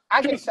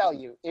 I can tell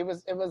you, it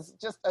was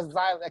just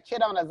a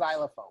kid on a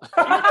xylophone.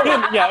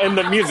 In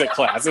the music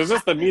class. It was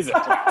just the music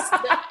class.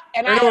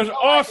 And And I it had was no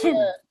awesome.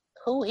 idea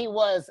who he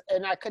was,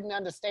 and I couldn't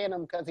understand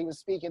him because he was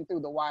speaking through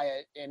the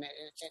wire, and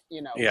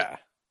Yeah.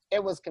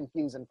 it was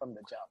confusing from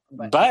the jump.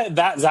 But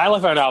that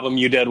xylophone album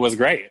you did was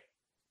great.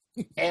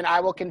 And I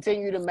will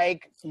continue to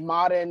make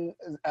modern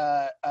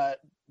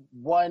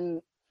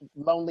one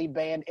lonely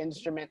band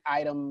instrument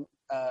item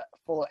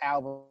full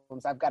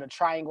albums. I've got a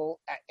triangle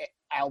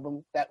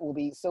album that will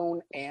be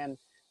soon, and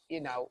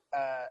the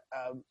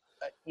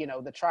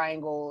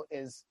triangle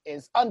is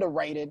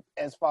underrated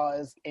as far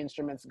as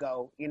instruments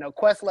go.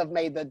 Questlove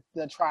made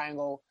the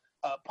triangle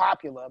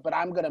popular, but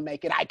I'm gonna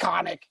make it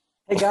iconic.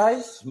 Hey,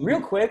 guys,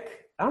 real quick.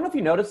 I don't know if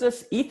you noticed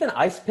this. Ethan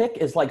Icepick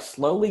is like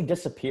slowly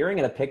disappearing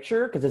in a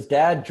picture because his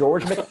dad,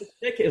 George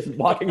McIcepick, is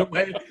walking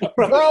away.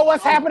 Bro,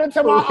 what's happening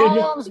to my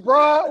arms,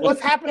 bro? What's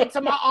happening to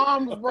my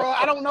arms, bro?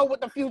 I don't know what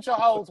the future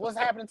holds. What's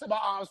happening to my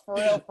arms, for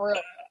real, for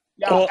real?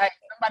 Yo, hey,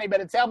 somebody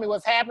better tell me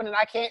what's happening.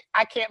 I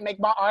can't make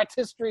my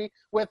artistry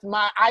with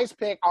my ice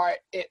pick art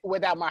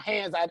without my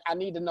hands. I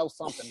need to know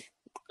something.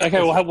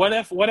 Okay, well,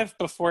 what if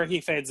before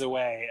he fades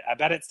away, I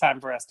bet it's time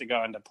for us to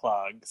go into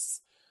plugs.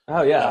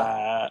 Oh,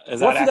 yeah. Is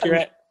that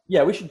accurate?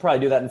 Yeah, we should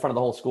probably do that in front of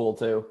the whole school,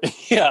 too.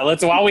 Yeah,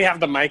 while we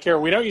have the mic here,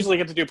 we don't usually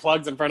get to do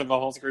plugs in front of a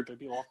whole group of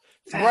people.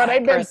 Bro,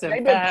 they've been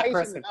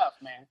patient enough,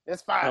 man.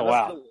 It's fine. Oh,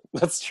 wow.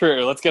 That's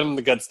true. Let's get them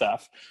the good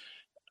stuff.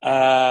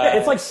 Yeah,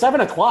 it's like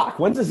 7 o'clock.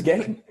 When's this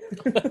game?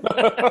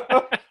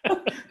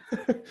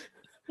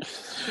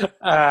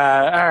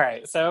 All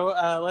right, so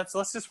let's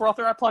just roll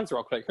through our plugs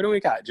real quick. Who do we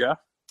got, Joe?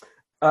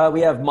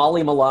 We have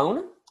Molly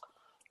Malone.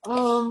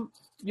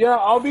 Yeah,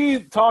 I'll be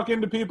talking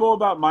to people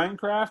about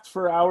Minecraft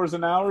for hours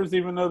and hours,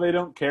 even though they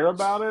don't care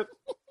about it.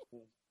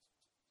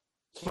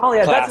 Molly,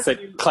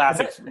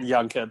 Classic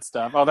young kid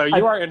stuff. Although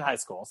you are in high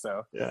school,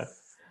 so yeah.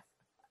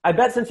 I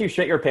bet since you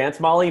shit your pants,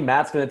 Molly,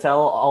 Matt's going to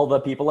tell all the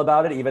people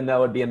about it, even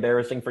though it'd be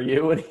embarrassing for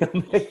you, and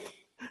he'll make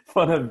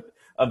fun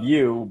of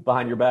you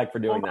behind your back for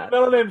doing that. My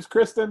middle name's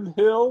Kristen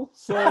Hill,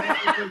 so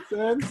that makes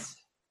sense.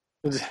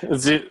 Is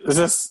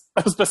this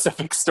a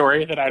specific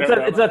story that I don't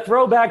know? It's a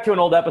throwback to an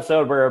old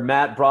episode where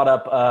Matt brought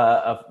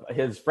up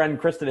his friend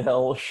Kristen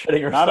Hill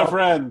shitting herself.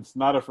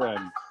 Not a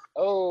friend.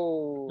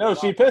 Oh. No,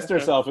 she pissed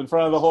herself in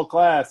front of the whole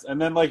class, and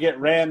then it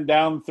ran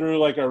down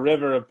through a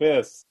river of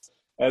piss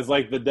as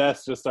the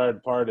desks just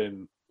started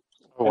parting.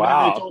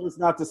 Wow. And they told us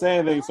not to say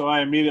anything, so I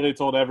immediately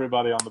told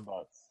everybody on the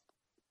bus.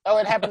 Oh,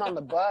 it happened on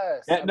the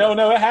bus.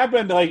 No, it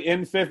happened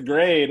in 5th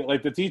grade.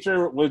 The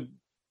teacher wouldn't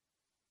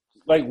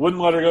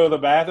let her go to the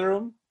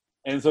bathroom,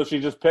 and so she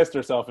just pissed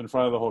herself in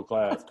front of the whole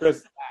class.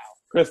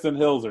 Kristen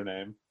Hill's her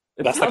name.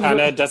 That's the kind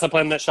of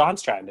discipline that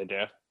Sean's trying to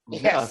do.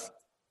 Yes.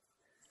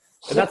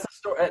 And that's the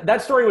story.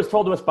 That story was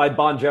told to us by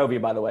Bon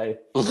Jovi, by the way.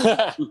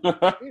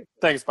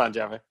 Thanks, Bon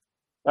Jovi.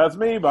 That's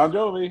me, Bon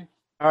Jovi.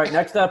 All right,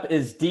 next up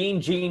is Dean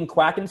Gene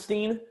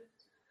Quackenstein.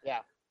 Yeah.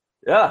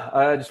 Yeah,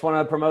 I just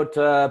want to promote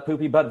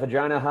Poopy Butt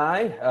Vagina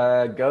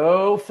High.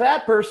 Go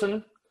fat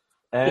person.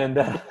 And,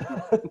 of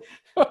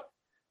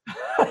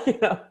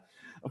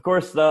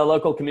course, the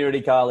local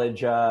community college,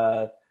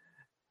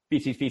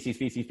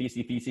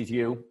 feces,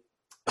 you.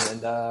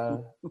 And,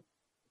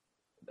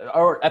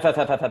 or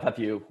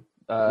FFFFFFU.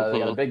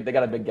 They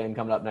got a big game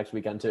coming up next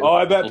weekend too. Oh,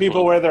 I bet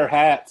people wear their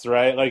hats,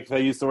 right? Like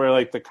they used to wear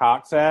like the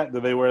Cox hat. Do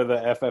they wear the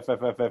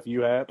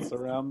FFFFFU hats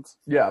around?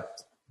 Yeah,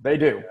 they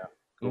do. Yeah.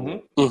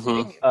 Big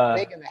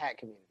in the hat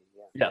community.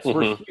 Yeah. Yes,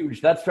 we're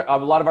huge. That's a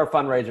lot of our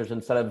fundraisers.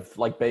 Instead of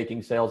like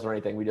baking sales or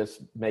anything, we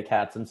just make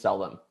hats and sell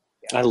them.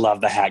 I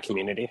love the hat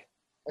community.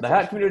 The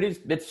hat community,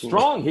 it's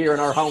strong here in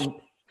our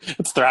home.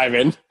 It's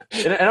thriving.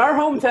 In our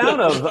hometown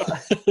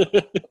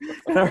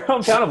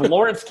of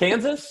Lawrence,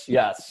 Kansas.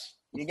 Yes,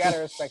 You got to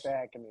respect the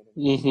hat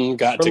community.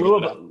 Got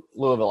to.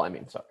 Louisville. I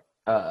mean, sorry.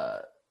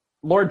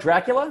 Lord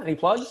Dracula. Any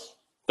plugs?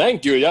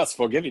 Thank you, yes,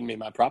 for giving me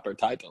my proper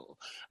title.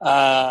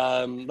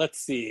 Let's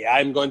see.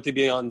 I'm going to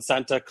be on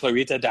Santa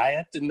Clarita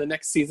Diet in the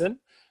next season.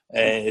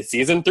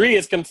 Season 3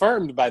 is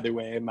confirmed, by the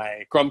way.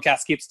 My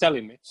Chromecast keeps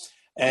telling me.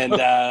 And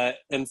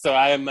so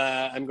I'm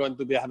going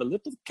to have a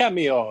little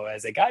cameo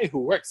as a guy who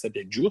works at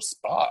a juice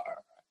bar.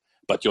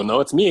 But you'll know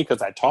it's me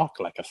because I talk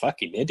like a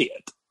fucking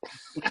idiot.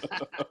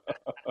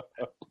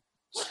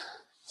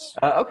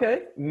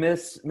 Okay.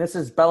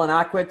 Mrs.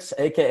 Belanakowitz,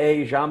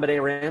 a.k.a.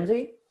 JonBenet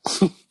Ramsey.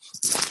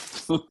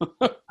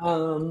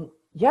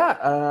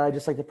 I'd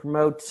just like to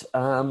promote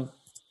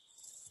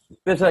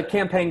there's a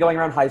campaign going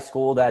around high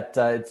school that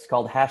it's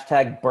called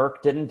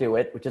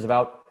 #BurkeDidn'tDoIt, which is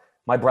about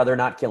my brother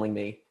not killing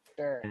me.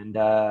 Sure. And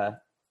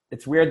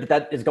it's weird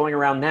that is going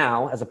around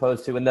now as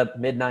opposed to in the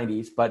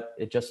mid-90s, but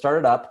it just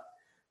started up.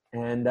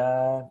 And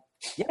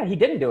he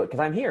didn't do it because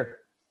I'm here.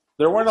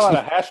 There weren't a lot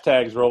of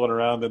hashtags rolling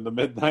around in the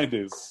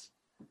mid-90s.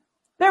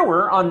 There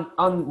were on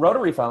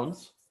rotary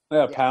phones.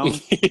 Yeah,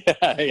 pound.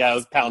 yeah, it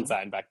was pound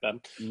sign back then.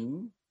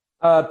 Mm-hmm.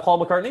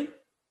 Paul McCartney?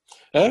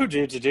 Oh,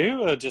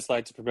 I'd just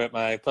like to promote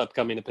my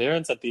upcoming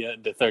appearance at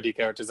the 30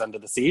 Characters Under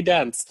the Sea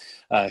dance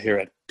here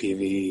at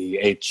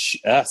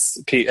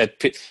PVHS.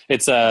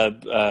 It's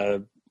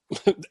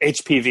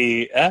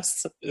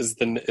HPVS is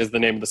the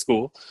name of the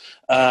school,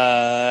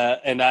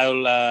 and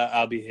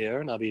I'll be here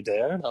and I'll be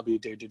there and I'll be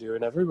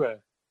doing everywhere.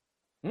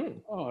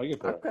 Oh, I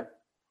get that. Okay.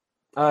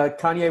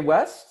 Kanye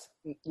West?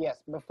 Yes.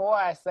 Before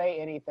I say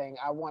anything,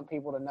 I want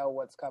people to know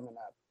what's coming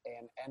up,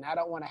 and I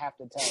don't want to have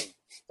to tell you.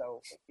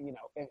 So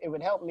it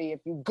would help me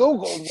if you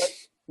Googled what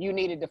you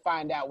needed to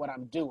find out what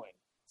I'm doing.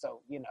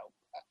 So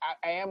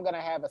I am gonna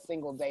have a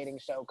single dating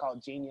show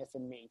called Genius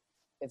and Me.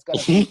 It's gonna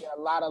feature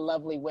a lot of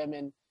lovely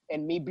women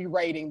and me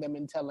berating them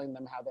and telling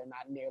them how they're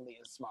not nearly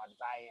as smart as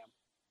I am.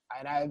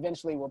 And I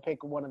eventually will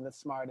pick one of the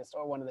smartest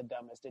or one of the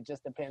dumbest. It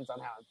just depends on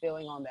how I'm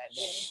feeling on that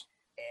day.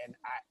 And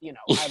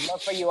I'd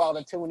love for you all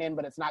to tune in,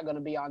 but it's not going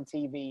to be on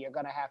TV. You're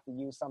going to have to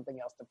use something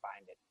else to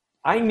find it.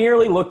 I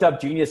nearly looked up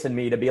Genius and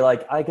Me to be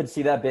like, I could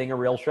see that being a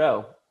real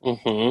show.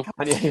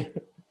 Mm-hmm.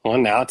 Well,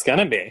 now it's going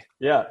to be.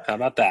 Yeah. How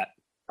about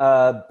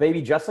that?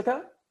 Baby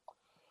Jessica?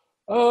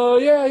 Oh,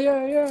 yeah.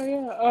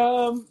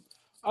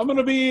 I'm going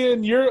to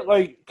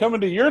be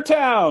coming to your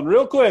town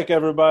real quick,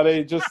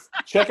 everybody. Just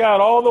check out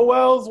all the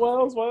wells.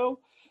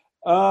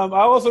 I'll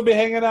also be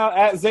hanging out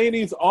at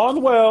Zany's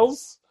on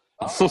Wells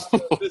this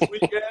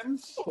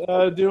weekend,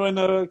 doing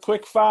a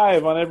quick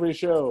 5 on every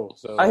show.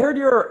 So I heard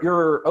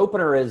your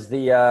opener is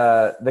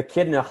the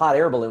kid in a hot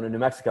air balloon in New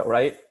Mexico,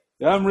 right?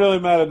 Yeah, I'm really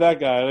mad at that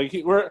guy. Like,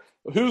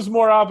 who's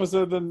more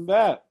opposite than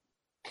that?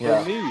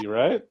 Yeah. Me,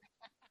 right?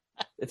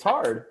 It's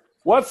hard.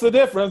 What's the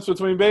difference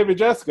between Baby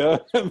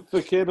Jessica and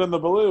the kid in the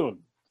balloon?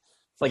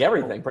 It's like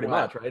everything, pretty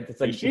much, right?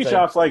 It's like she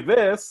shops like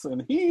this,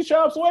 and he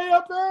shops way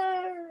up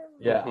there.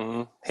 Yeah.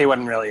 Mm-hmm. He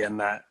wasn't really in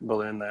that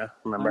balloon, though.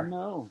 Remember?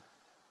 No.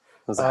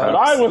 But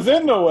I was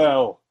in the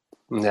well.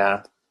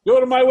 Yeah. Go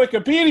to my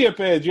Wikipedia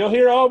page. You'll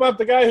hear all about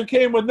the guy who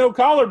came with no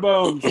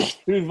collarbones,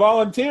 who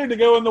volunteered to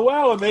go in the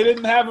well, and they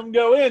didn't have him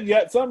go in.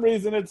 Yet, some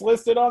reason, it's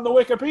listed on the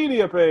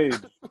Wikipedia page.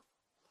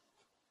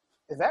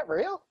 Is that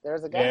real?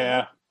 There's a guy.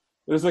 Yeah.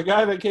 There's a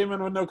guy that came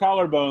in with no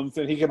collarbones,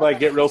 and he could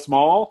get real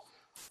small.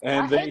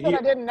 And I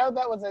didn't know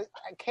that was a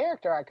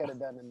character I could have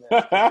done in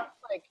this.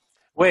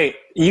 Wait,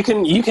 you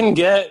can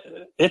get.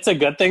 It's a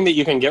good thing that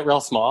you can get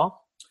real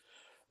small.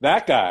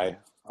 That guy.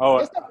 Oh,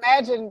 just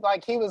imagine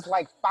he was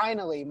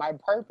finally my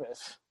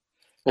purpose.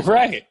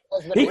 Right.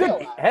 He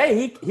could.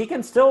 Hey, he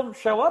can still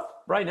show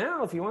up right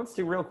now if he wants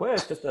to, real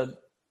quick. Just a.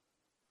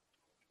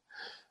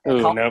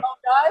 Ooh, nope.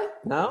 Guy?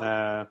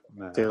 No.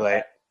 Too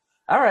late.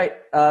 All right,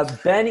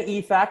 Ben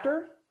E.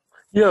 Factor.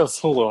 Yes,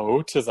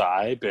 hello, 'tis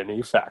I,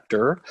 Benny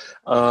Factor.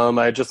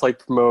 I'd just like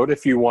to promote,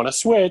 if you want to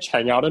switch,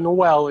 hang out in a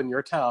well in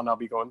your town. I'll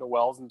be going to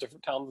wells in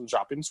different towns and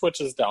dropping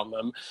switches down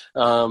them.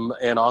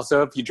 And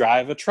also, if you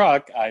drive a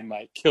truck, I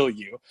might kill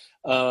you.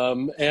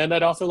 And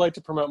I'd also like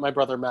to promote my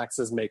brother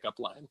Max's makeup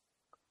line.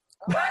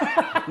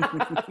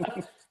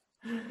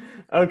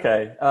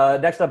 Okay,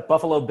 next up,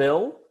 Buffalo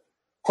Bill.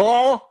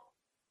 Huh?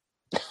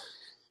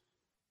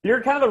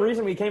 You're kind of the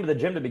reason we came to the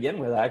gym to begin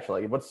with,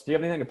 actually. Do you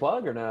have anything to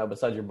plug or no,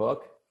 besides your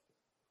book?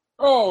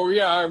 Oh,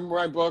 yeah,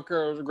 my book,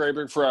 A Great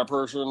Big Frat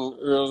Person,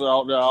 is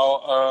out now.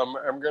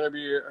 I'm going to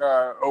be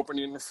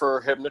opening for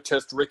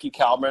hypnotist Ricky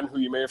Kalman, who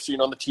you may have seen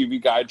on the TV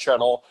Guide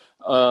channel.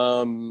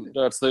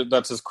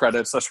 That's his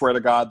credits. I swear to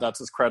God, that's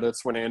his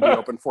credits when Andy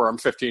opened for him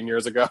 15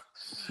 years ago.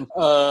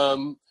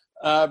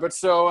 But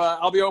so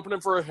I'll be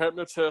opening for a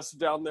hypnotist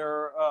down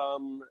there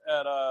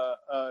at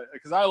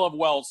because I love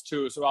Wells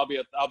too. So I'll be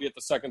at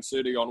the Second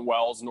City on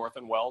Wells, North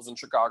and Wells in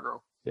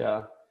Chicago.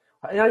 Yeah.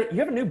 You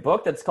have a new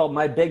book that's called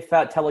My Big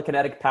Fat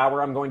Telekinetic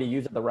Power I'm Going to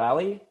Use at the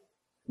Rally.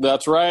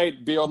 That's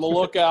right. Be on the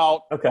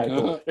lookout. Okay,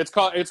 cool. It's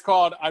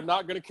called I'm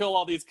not going to kill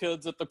all these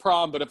kids at the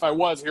prom, but if I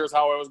was, here's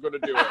how I was going to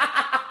do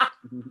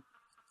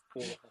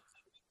it.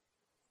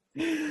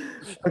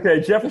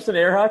 Okay, Jefferson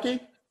Air Hockey?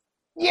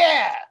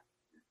 Yeah.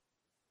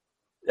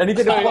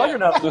 Anything to plug or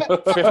no?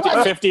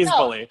 50s No.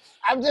 bully.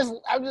 I'm just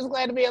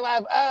glad to be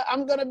alive.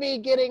 I'm gonna be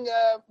getting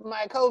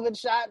my COVID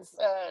shots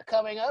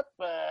coming up.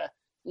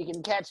 You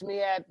can catch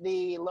me at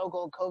the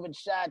local COVID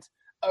shots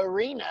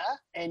arena,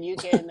 and you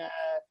can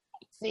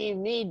see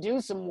me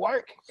do some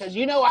work because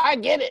I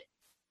get it.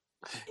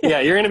 Yeah,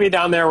 you're going to be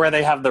down there where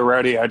they have the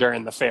rodeo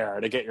during the fair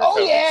to get your Oh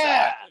COVID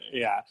yeah. shot.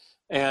 Yeah.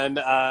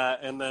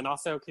 And then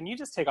also, can you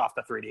just take off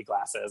the 3D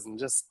glasses and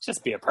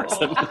just be a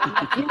person?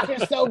 My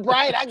future's so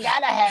bright. I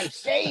gotta have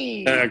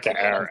shades. Okay,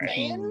 You know what all I'm right.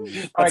 saying?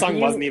 That All right, song can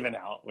you- wasn't even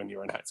out when you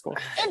were in high school.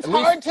 It's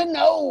hard to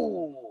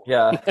know.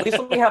 Yeah. At least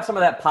let me have some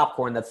of that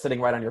popcorn that's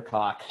sitting right on your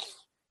cock.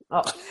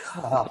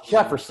 Oh,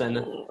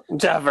 Jefferson.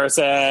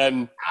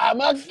 Jefferson.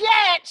 I'm a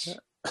catch.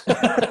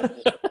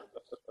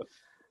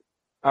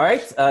 All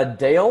right,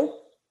 Dale.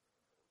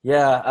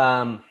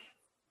 Yeah,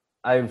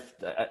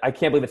 I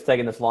can't believe it's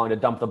taken this long to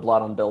dump the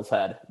blood on Bill's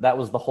head. That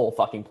was the whole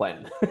fucking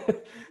plan.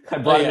 I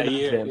brought him into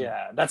the gym.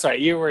 Yeah, that's right.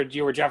 You were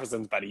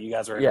Jefferson's buddy. You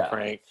guys were in a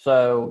prank.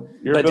 So,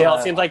 But Dale,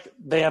 it seems like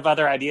they have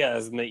other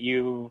ideas, and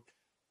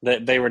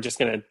that they were just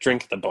going to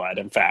drink the blood.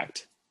 In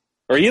fact,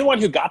 are you the one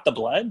who got the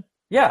blood?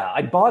 yeah,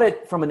 I bought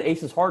it from an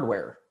Aces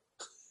Hardware.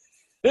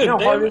 You know how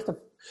They hard have- it is to...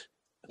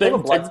 They have a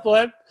have blood- pig's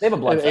blood. They have a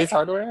blood At Ace section.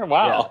 Hardware.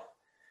 Wow. Yeah.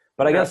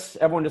 But I guess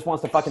everyone just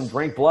wants to fucking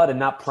drink blood and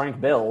not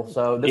prank Bill.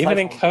 So this Even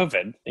high in school-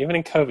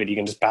 COVID, you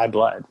can just buy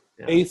blood.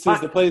 Yeah. Ace is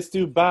the place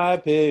to buy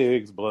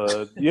pig's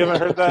blood. You haven't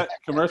heard that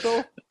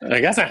commercial? I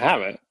guess I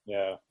haven't.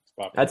 Yeah. It's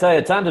popular. I tell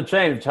you, times have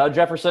changed, huh,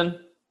 Jefferson?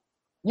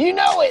 You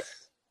know it.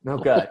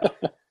 Okay.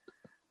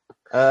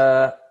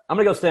 I'm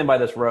gonna go stand by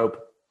this rope.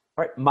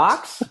 All right,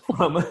 Mox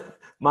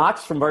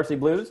from Varsity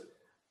Blues.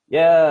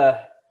 Yeah,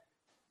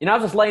 I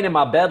was just laying in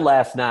my bed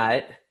last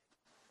night.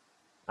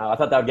 I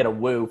thought that would get a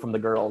woo from the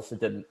girls. It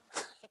didn't.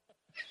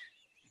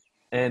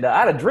 And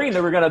I had a dream that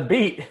we were gonna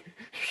beat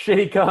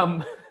Shitty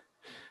Cum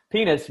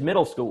Penis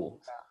Middle School.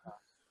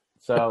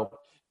 So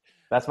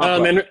that's my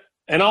plan.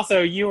 And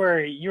also, you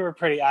were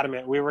pretty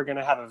adamant. We were going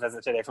to have a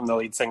visit today from the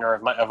lead singer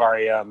of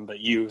REM, but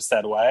you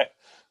said what?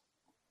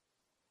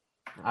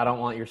 I don't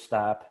want your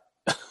stop.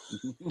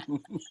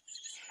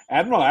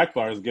 Admiral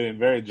Akbar is getting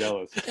very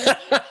jealous.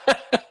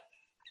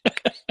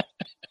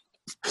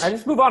 I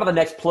just move on to the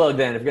next plug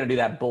then if you're going to do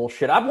that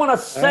bullshit. I've won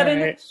 7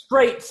 right.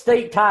 straight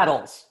state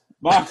titles.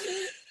 Mox,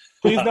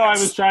 please know I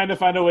was trying to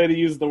find a way to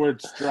use the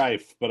word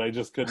strife, but I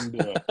just couldn't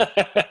do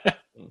it.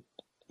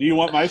 Do you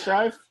want my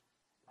strife?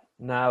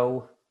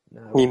 No.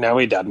 You know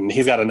he doesn't.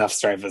 He's got enough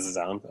strife as his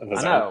own.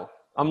 I know.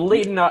 I'm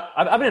leading.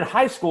 I've been in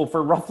high school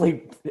for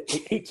roughly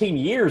 18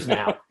 years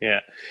now. Yeah.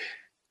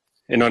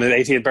 And on his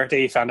 18th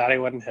birthday, he found out he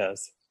wasn't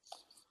his.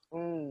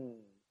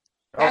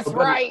 That's Oh,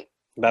 right.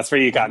 That's for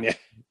you, Kanye.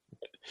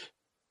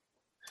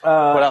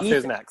 What else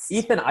is next?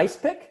 Ethan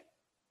Icepick?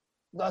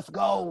 Let's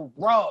go,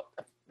 bro.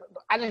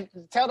 I just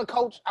tell the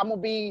coach I'm gonna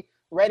be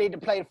ready to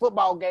play the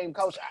football game,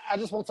 coach. I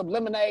just want some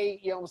lemonade,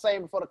 you know what I'm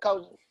saying, before the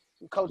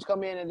coach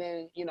come in, and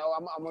then,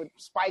 I'm gonna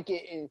spike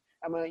it and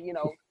I'm gonna,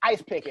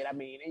 ice pick it. I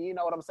mean, and you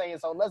know what I'm saying?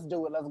 So let's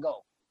do it. Let's go.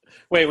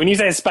 Wait, when you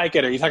say spike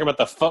it, are you talking about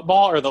the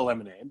football or the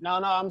lemonade? No,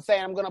 I'm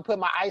saying I'm gonna put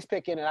my ice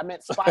pick in it. I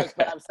meant spike,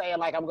 but I'm saying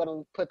like I'm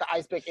gonna put the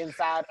ice pick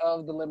inside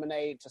of the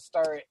lemonade to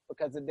stir it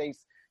because it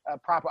takes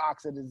proper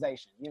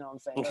oxidization. You know what I'm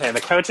saying? Okay,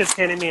 the coach is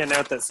handing me a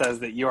note that says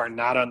that you are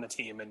not on the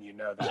team, and you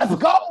know that. Let's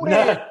go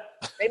then.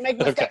 They make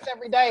mistakes Okay.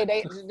 every day.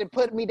 They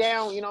put me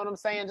down, you know what I'm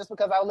saying, just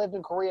because I lived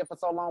in Korea for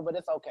so long, but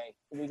it's okay.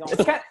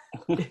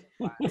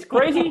 It's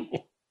crazy.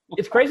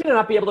 It's crazy to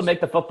not be able to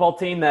make the football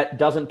team that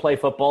doesn't play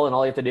football and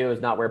all you have to do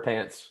is not wear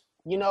pants.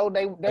 They don't,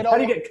 How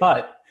do you get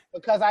cut?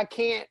 because I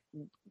can't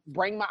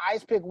bring my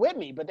ice pick with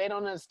me, but they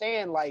don't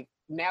understand, like,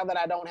 now that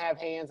I don't have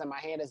hands and my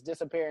hand is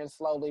disappearing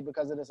slowly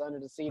because of this under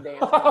the sea dance.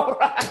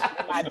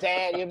 My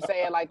dad, you know what I'm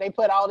saying? Like, they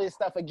put all this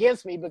stuff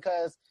against me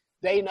because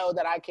they know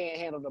that I can't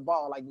handle the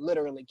ball, like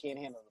literally can't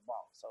handle the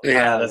ball. So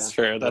Yeah, that's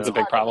true. That's a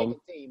big it's hard to problem. make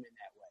a team in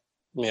that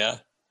way. Yeah.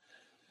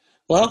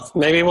 Well,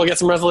 maybe we'll get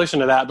some resolution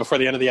to that before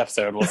the end of the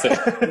episode. We'll see.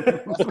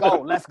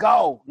 Let's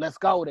go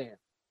then.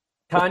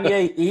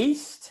 Kanye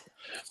East?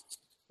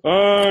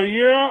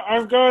 Yeah,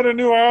 I've got a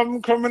new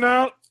album coming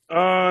out.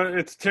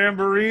 It's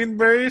tambourine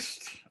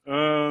based.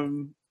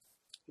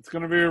 It's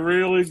gonna be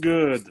really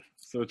good.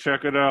 So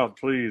check it out,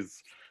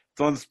 please. It's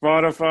on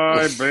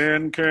Spotify,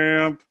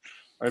 Bandcamp.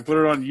 I put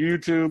it on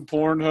YouTube,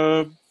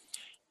 Pornhub.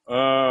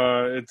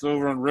 It's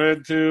over on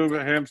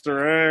RedTube,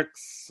 Hamster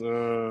X.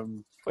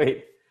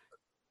 Wait.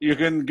 You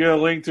can get a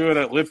link to it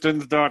at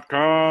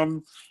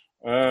liptons.com.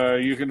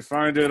 You can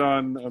find it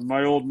on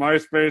my old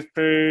MySpace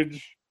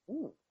page.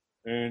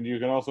 and you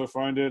can also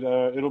find it.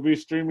 It'll be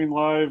streaming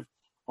live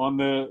on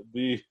the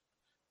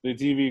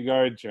TV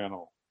Guide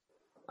channel.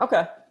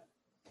 Okay.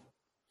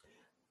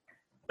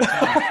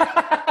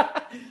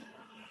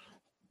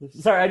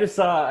 Sorry,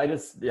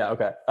 yeah,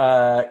 okay.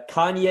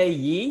 Kanye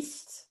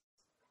Yeast.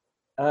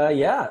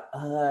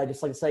 I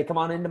just like to say, come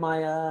on into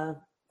my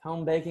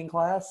home baking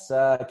class.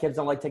 Kids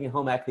don't like taking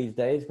home ec these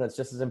days, but it's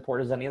just as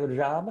important as any other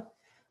job.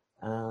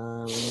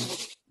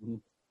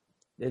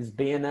 Is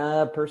being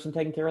a person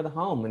taking care of the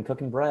home and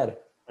cooking bread.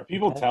 Are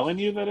people telling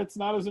you that it's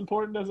not as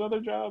important as other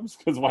jobs?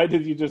 Because why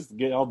did you just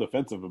get all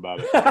defensive about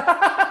it?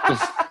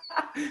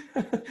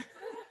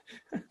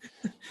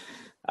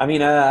 I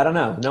mean, I don't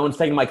know. No one's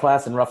taken my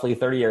class in roughly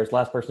 30 years.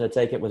 Last person to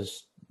take it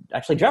was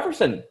actually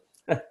Jefferson.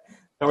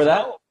 Remember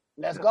that?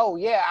 Let's go.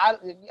 Yeah,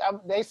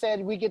 they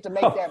said we get to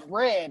make that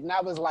bread, and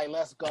I was like,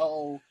 let's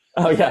go.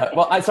 Oh, yeah.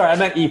 Well, I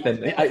meant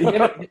Ethan.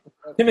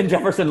 Him and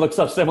Jefferson look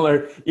so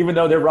similar, even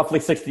though they're roughly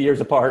 60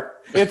 years apart.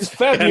 It's And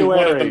one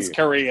of February. them's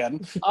Korean.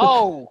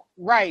 Oh,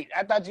 right.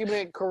 I thought you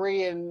meant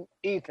Korean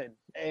Ethan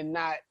and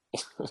not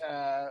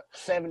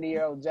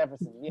 70-year-old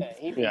Jefferson.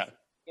 Yeah,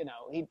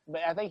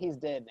 but I think he's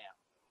dead now.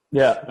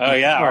 Yeah. Oh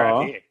yeah, Aw.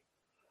 R.I.P.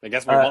 I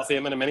guess we Uh, won't see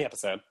him in a mini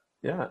episode.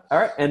 Yeah. All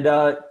right. And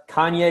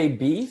Kanye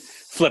Beast.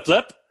 Flip.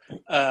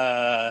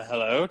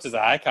 Hello, it is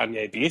I,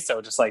 Kanye Beast. I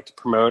would just like to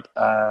promote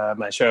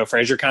my show,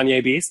 Frasier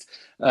Kanye Beast,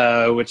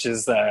 which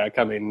is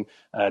coming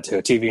to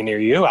a TV near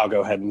you. I'll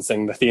go ahead and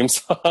sing the theme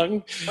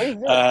song. Please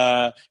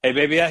do. Hey,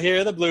 baby, I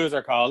hear the blues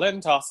are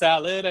calling. Toss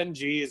salad and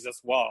Jesus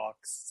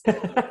walks.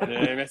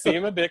 And I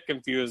seem a bit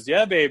confused.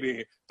 Yeah,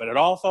 baby, but it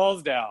all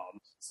falls down.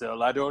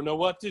 Still, I don't know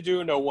what to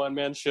do. No one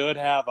man should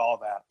have all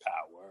that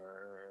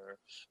power.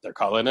 They're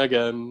calling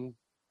again.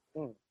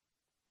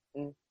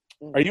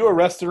 Are you a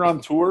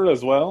restaurateur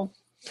as well?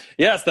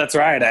 Yes, that's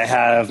right. I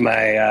have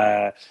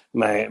my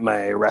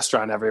my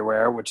restaurant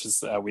everywhere, which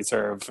is we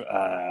serve.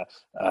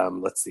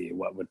 Let's see,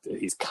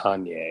 he's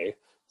Kanye,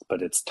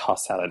 but it's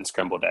tossed salad and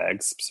scrambled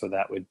eggs. So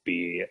that would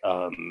be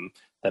that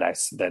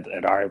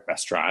at our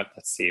restaurant.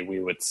 Let's see, we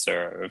would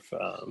serve.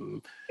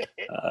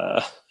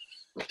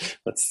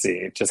 Let's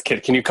see, just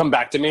kidding. Can you come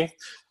back to me?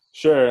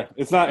 Sure.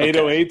 It's not Okay.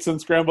 808s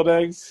and scrambled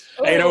eggs?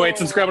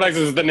 808s and scrambled eggs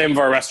is the name of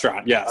our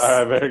restaurant. Yes. All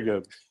right, very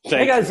good.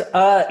 Hey, guys.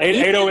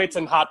 808s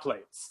and hot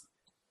plates.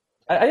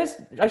 I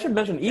should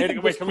mention Ethan.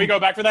 Wait, can we go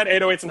back for that?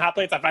 808s and hot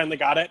plates. I finally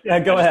got it.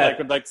 Yeah, go I just, ahead.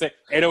 would like to say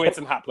 808s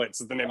and hot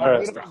plates is the name of All our right.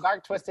 restaurant.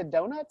 Dark Twisted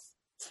Donuts?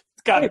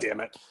 God damn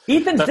it.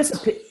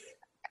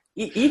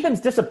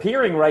 Ethan's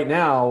disappearing right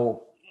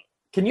now.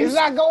 Can you It's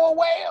not going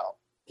well.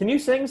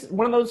 sing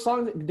one of those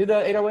songs? Do the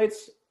 808s?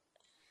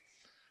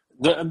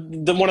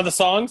 The one of the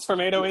songs from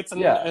 808s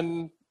and Yeah.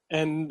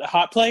 and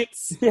hot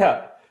plates.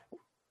 Yeah.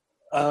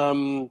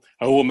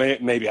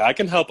 Maybe I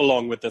can help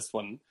along with this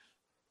one.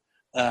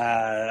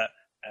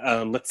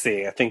 Let's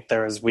see. I think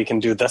we can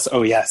do this.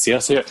 Oh yes.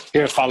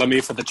 Here, follow me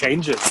for the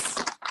changes,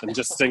 and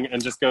just sing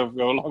and just go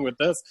along with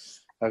this.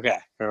 Okay,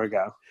 here we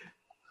go.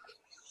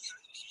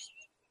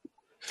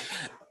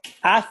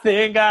 I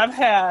think I've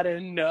had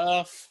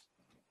enough.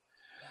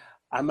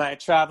 I might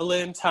travel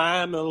in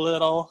time a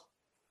little.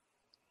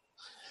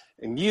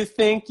 And you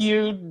think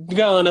you're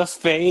gonna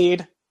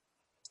fade.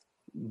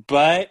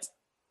 But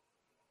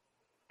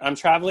I'm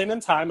traveling in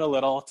time a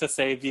little to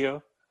save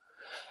you.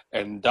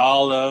 And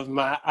all of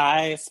my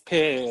ice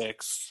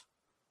picks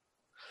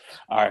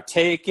are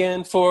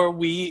taken for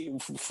weakness.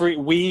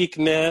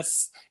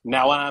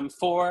 Now I'm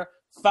 4-5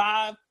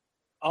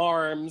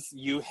 arms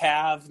you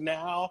have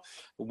now.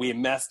 We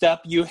messed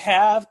up. You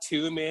have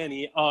too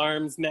many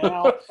arms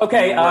now.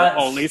 Okay, You were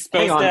only hang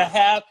supposed on. to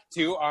have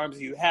 2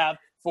 arms. You have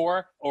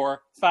 4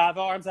 or 5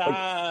 arms.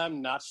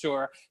 I'm not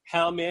sure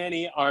how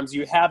many arms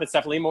you have. It's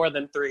definitely more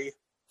than 3.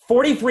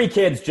 43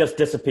 kids just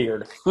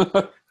disappeared.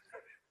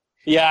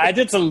 Yeah, I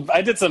did some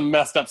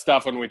messed up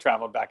stuff when we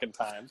traveled back in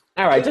time.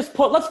 All right, let's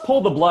pull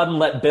the blood and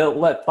let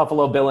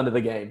Buffalo Bill into the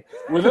game.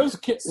 Were those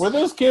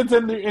kids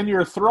in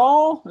your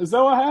thrall? Is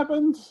that what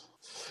happened?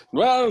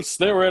 Well,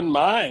 they were in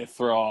my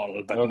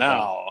thrall, but Okay.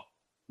 now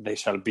they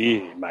shall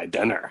be my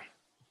dinner.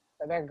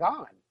 They're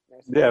gone.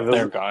 Yeah,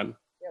 They're gone.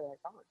 Yeah, they're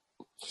gone.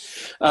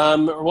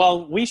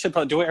 Well, we should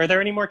do it. Are there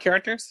any more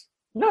characters?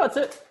 No, that's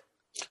it.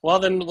 Well,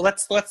 then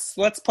let's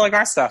plug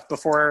our stuff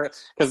before,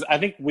 because I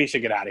think we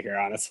should get out of here,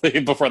 honestly,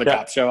 before the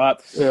cops show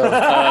up.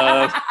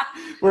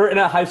 We're in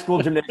a high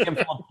school gymnasium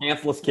full of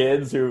pantsless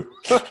kids who.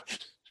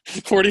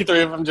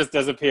 43 of them just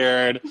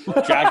disappeared.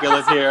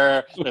 Dracula's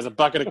here. There's a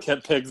bucket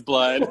of pig's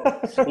blood.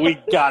 We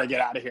gotta get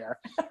out of here.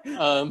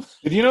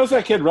 Did you notice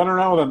that kid running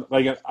around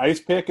with an ice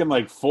pick and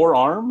 4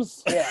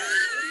 arms? Yeah.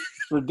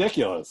 It's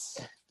ridiculous.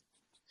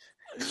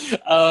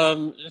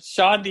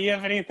 Sean, do you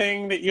have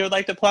anything that you would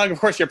like to plug? Of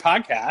course, your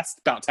podcast,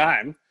 About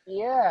Time.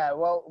 Yeah,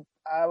 well,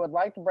 I would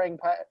like to bring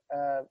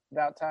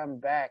About Time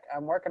back.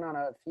 I'm working on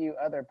a few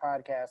other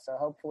podcasts, so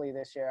hopefully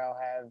this year I'll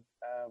have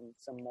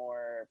some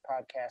more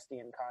podcasting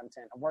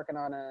content. I'm working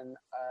on an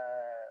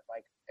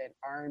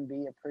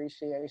R&B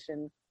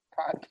appreciation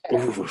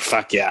podcast. Ooh,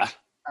 fuck yeah.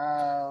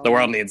 The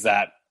world needs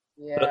that.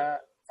 Yeah.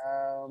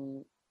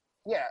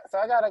 Yeah, so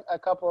I got a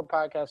couple of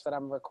podcasts that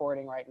I'm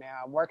recording right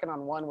now. I'm working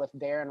on one with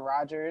Darren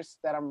Rogers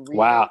that I'm really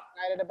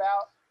excited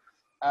about.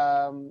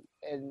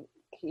 And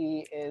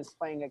he is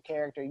playing a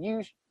character.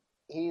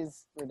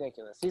 He's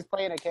ridiculous. He's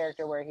playing a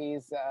character where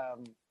he's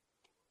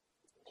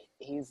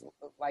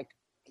like,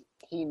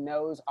 he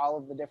knows all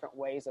of the different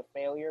ways of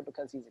failure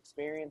because he's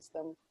experienced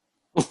them.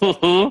 Of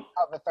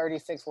the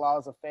 36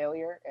 laws of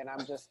failure, and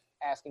I'm just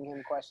asking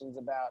him questions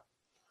about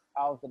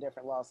all of the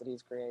different laws that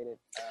he's created.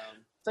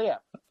 So yeah,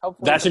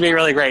 hopefully that should be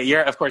really great.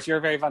 Of course, you're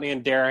very funny,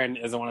 and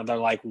Darren is one of the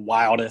like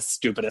wildest,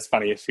 stupidest,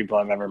 funniest people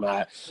I've ever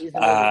met.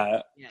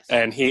 Yes.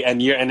 And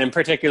in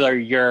particular,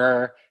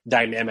 your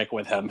dynamic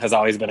with him has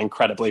always been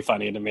incredibly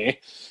funny to me,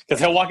 because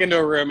he'll walk into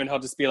a room and he'll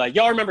just be like,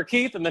 "Y'all remember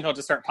Keith?" and then he'll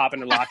just start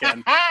popping and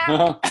locking,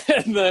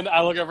 and then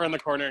I look over in the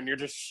corner and you're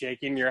just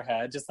shaking your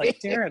head, just like,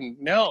 Darren,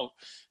 no.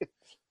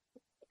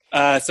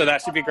 So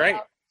that should be great.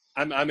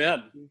 I'm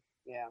in.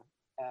 Yeah.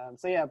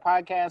 So yeah,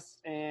 podcasts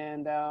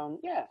and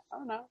yeah, I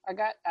don't know.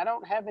 I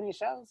don't have any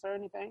shows or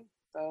anything,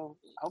 so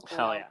hopefully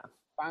I'll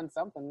find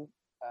something.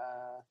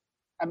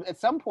 At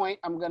some point,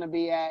 I'm going to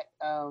be at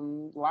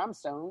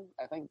Limestone.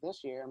 I think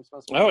this year I'm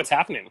supposed to. Oh, it's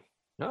happening.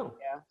 No.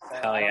 Yeah.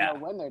 So I don't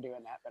know when they're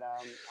doing that, but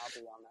I'll be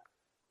on that.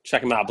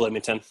 Check them out,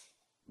 Bloomington.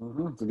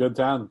 Mm-hmm. It's a good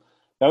time.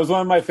 That was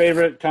one of my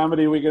favorite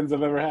comedy weekends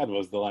I've ever had.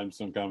 Was the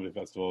Limestone Comedy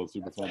Festival? It was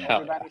super fun.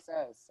 Everybody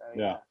says. So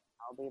yeah,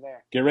 I'll be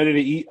there. Get ready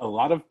to eat a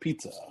lot of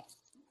pizza.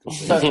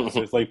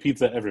 There's like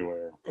pizza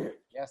everywhere.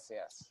 Yes.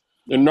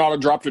 And not a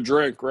drop to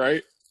drink,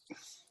 right?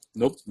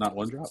 Nope, not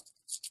one drop.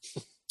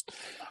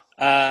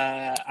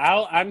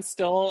 I'm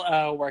still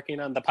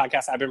working on the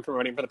podcast I've been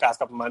promoting for the past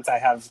couple months.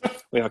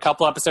 We have a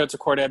couple episodes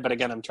recorded, but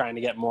again, I'm trying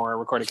to get more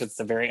recorded because it's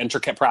a very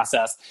intricate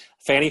process.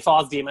 Fanny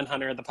Falls Demon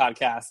Hunter, the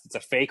podcast. It's a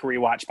fake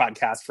rewatch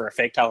podcast for a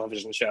fake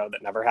television show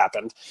that never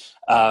happened.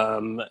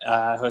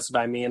 Hosted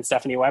by me and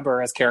Stephanie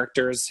Weber as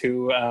characters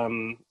who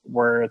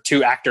were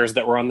two actors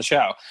that were on the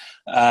show.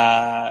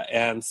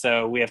 And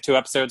so we have 2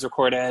 episodes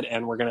recorded,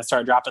 and we're going to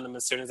start dropping them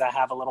as soon as I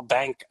have a little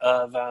bank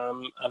of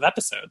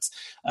episodes.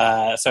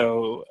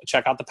 So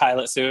check out the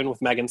pilot soon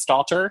with Megan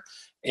Stalter.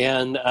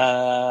 And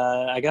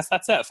I guess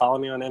that's it. Follow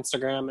me on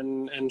Instagram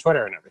and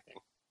Twitter and everything.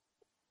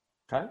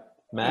 Okay.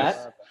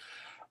 Matt?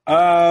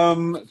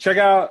 Check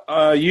out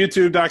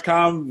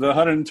youtube.com, the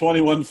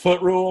 121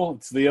 foot rule.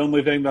 It's the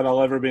only thing that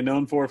I'll ever be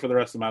known for the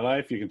rest of my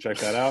life. You can check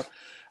that out.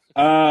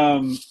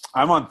 I'm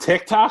on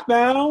TikTok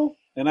now.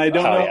 And I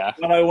don't know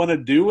what I want to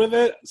do with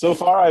it. So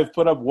far, I've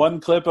put up 1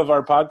 clip of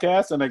our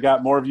podcast, and it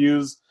got more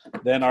views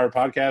than our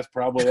podcast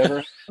probably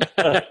ever.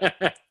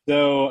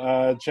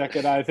 So check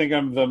it out. I think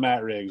I'm the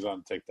Matt Riggs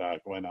on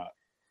TikTok. Why not?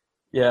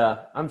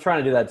 Yeah, I'm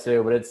trying to do that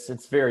too, but it's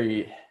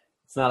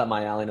not up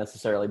my alley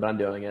necessarily, but I'm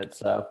doing it.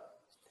 So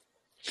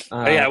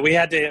we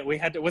had to.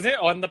 Was it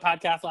on the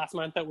podcast last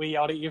month that we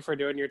yelled at you for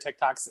doing your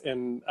TikToks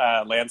in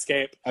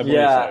landscape? I believe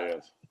so,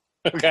 yes.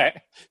 Okay.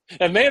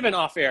 It may have been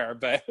off air,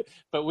 but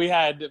we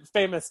had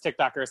famous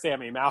TikToker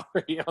Sammy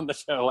Mallory on the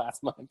show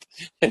last month.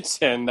 And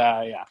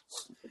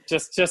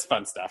just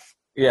fun stuff.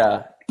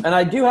 Yeah. And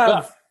I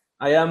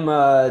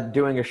am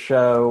doing a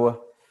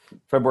show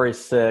February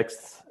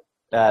 6th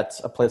at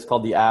a place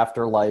called the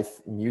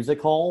Afterlife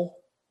Music Hall.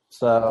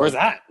 So where's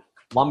that?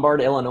 Lombard,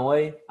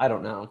 Illinois. I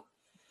don't know.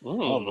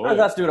 Oh, I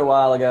was to do it a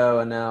while ago,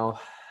 and now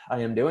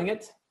I am doing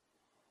it.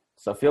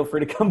 So feel free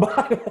to come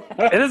by.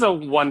 It is a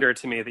wonder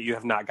to me that you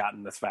have not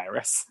gotten this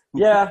virus.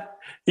 Yeah.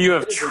 You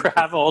have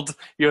traveled.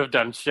 You have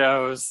done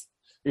shows.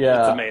 Yeah.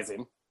 It's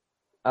amazing.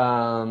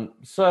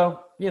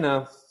 So,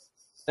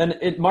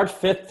 and March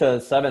 5th to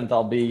 7th,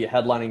 I'll be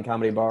headlining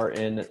Comedy Bar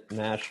in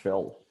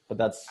Nashville, but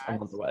that's a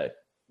month away.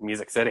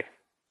 Music City.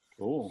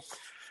 Cool.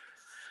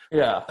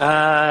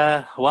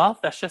 Yeah. Well,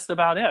 that's just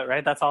about it,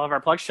 right? That's all of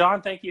our plugs.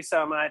 Sean, thank you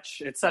so much.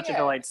 It's such a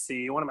delight to see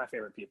you. One of my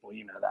favorite people.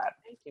 You know that.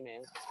 Thank you,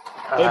 man.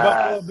 Hey,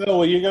 Buffalo Bill,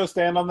 will you go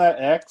stand on that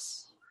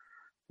X?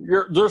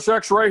 This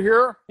X right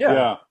here?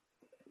 Yeah.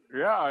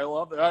 Yeah, I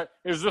love it.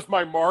 Is this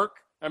my mark?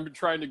 I'm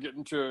trying to get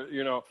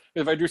into,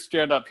 if I do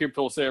stand up,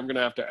 people say I'm going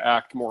to have to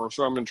act more.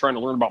 So I'm trying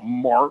to learn about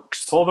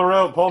marks. Pull the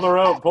rope.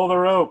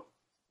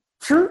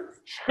 It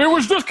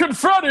was just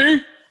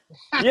confetti.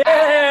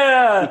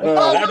 Yeah!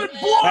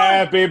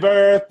 Happy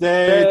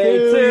birthday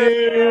to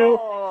you.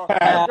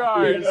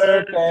 Happy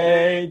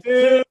birthday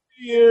to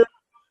you.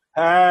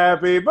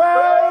 Happy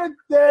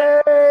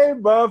birthday,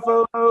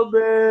 Buffalo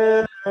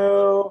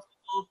Bill.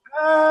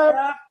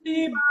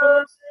 Happy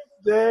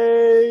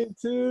birthday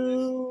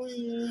to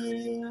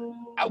you.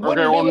 I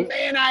wouldn't be the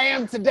man I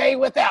am today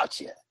without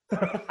you.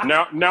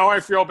 Now I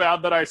feel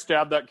bad that I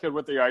stabbed that kid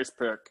with the ice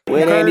pick.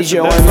 With Andy,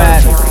 Joe, and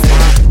Matt.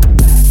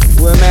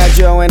 With Matt,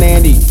 Joe, and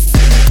Andy.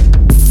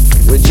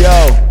 With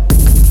Joe.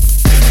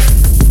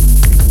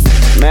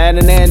 Matt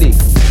and Andy.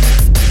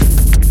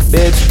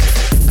 Bitch.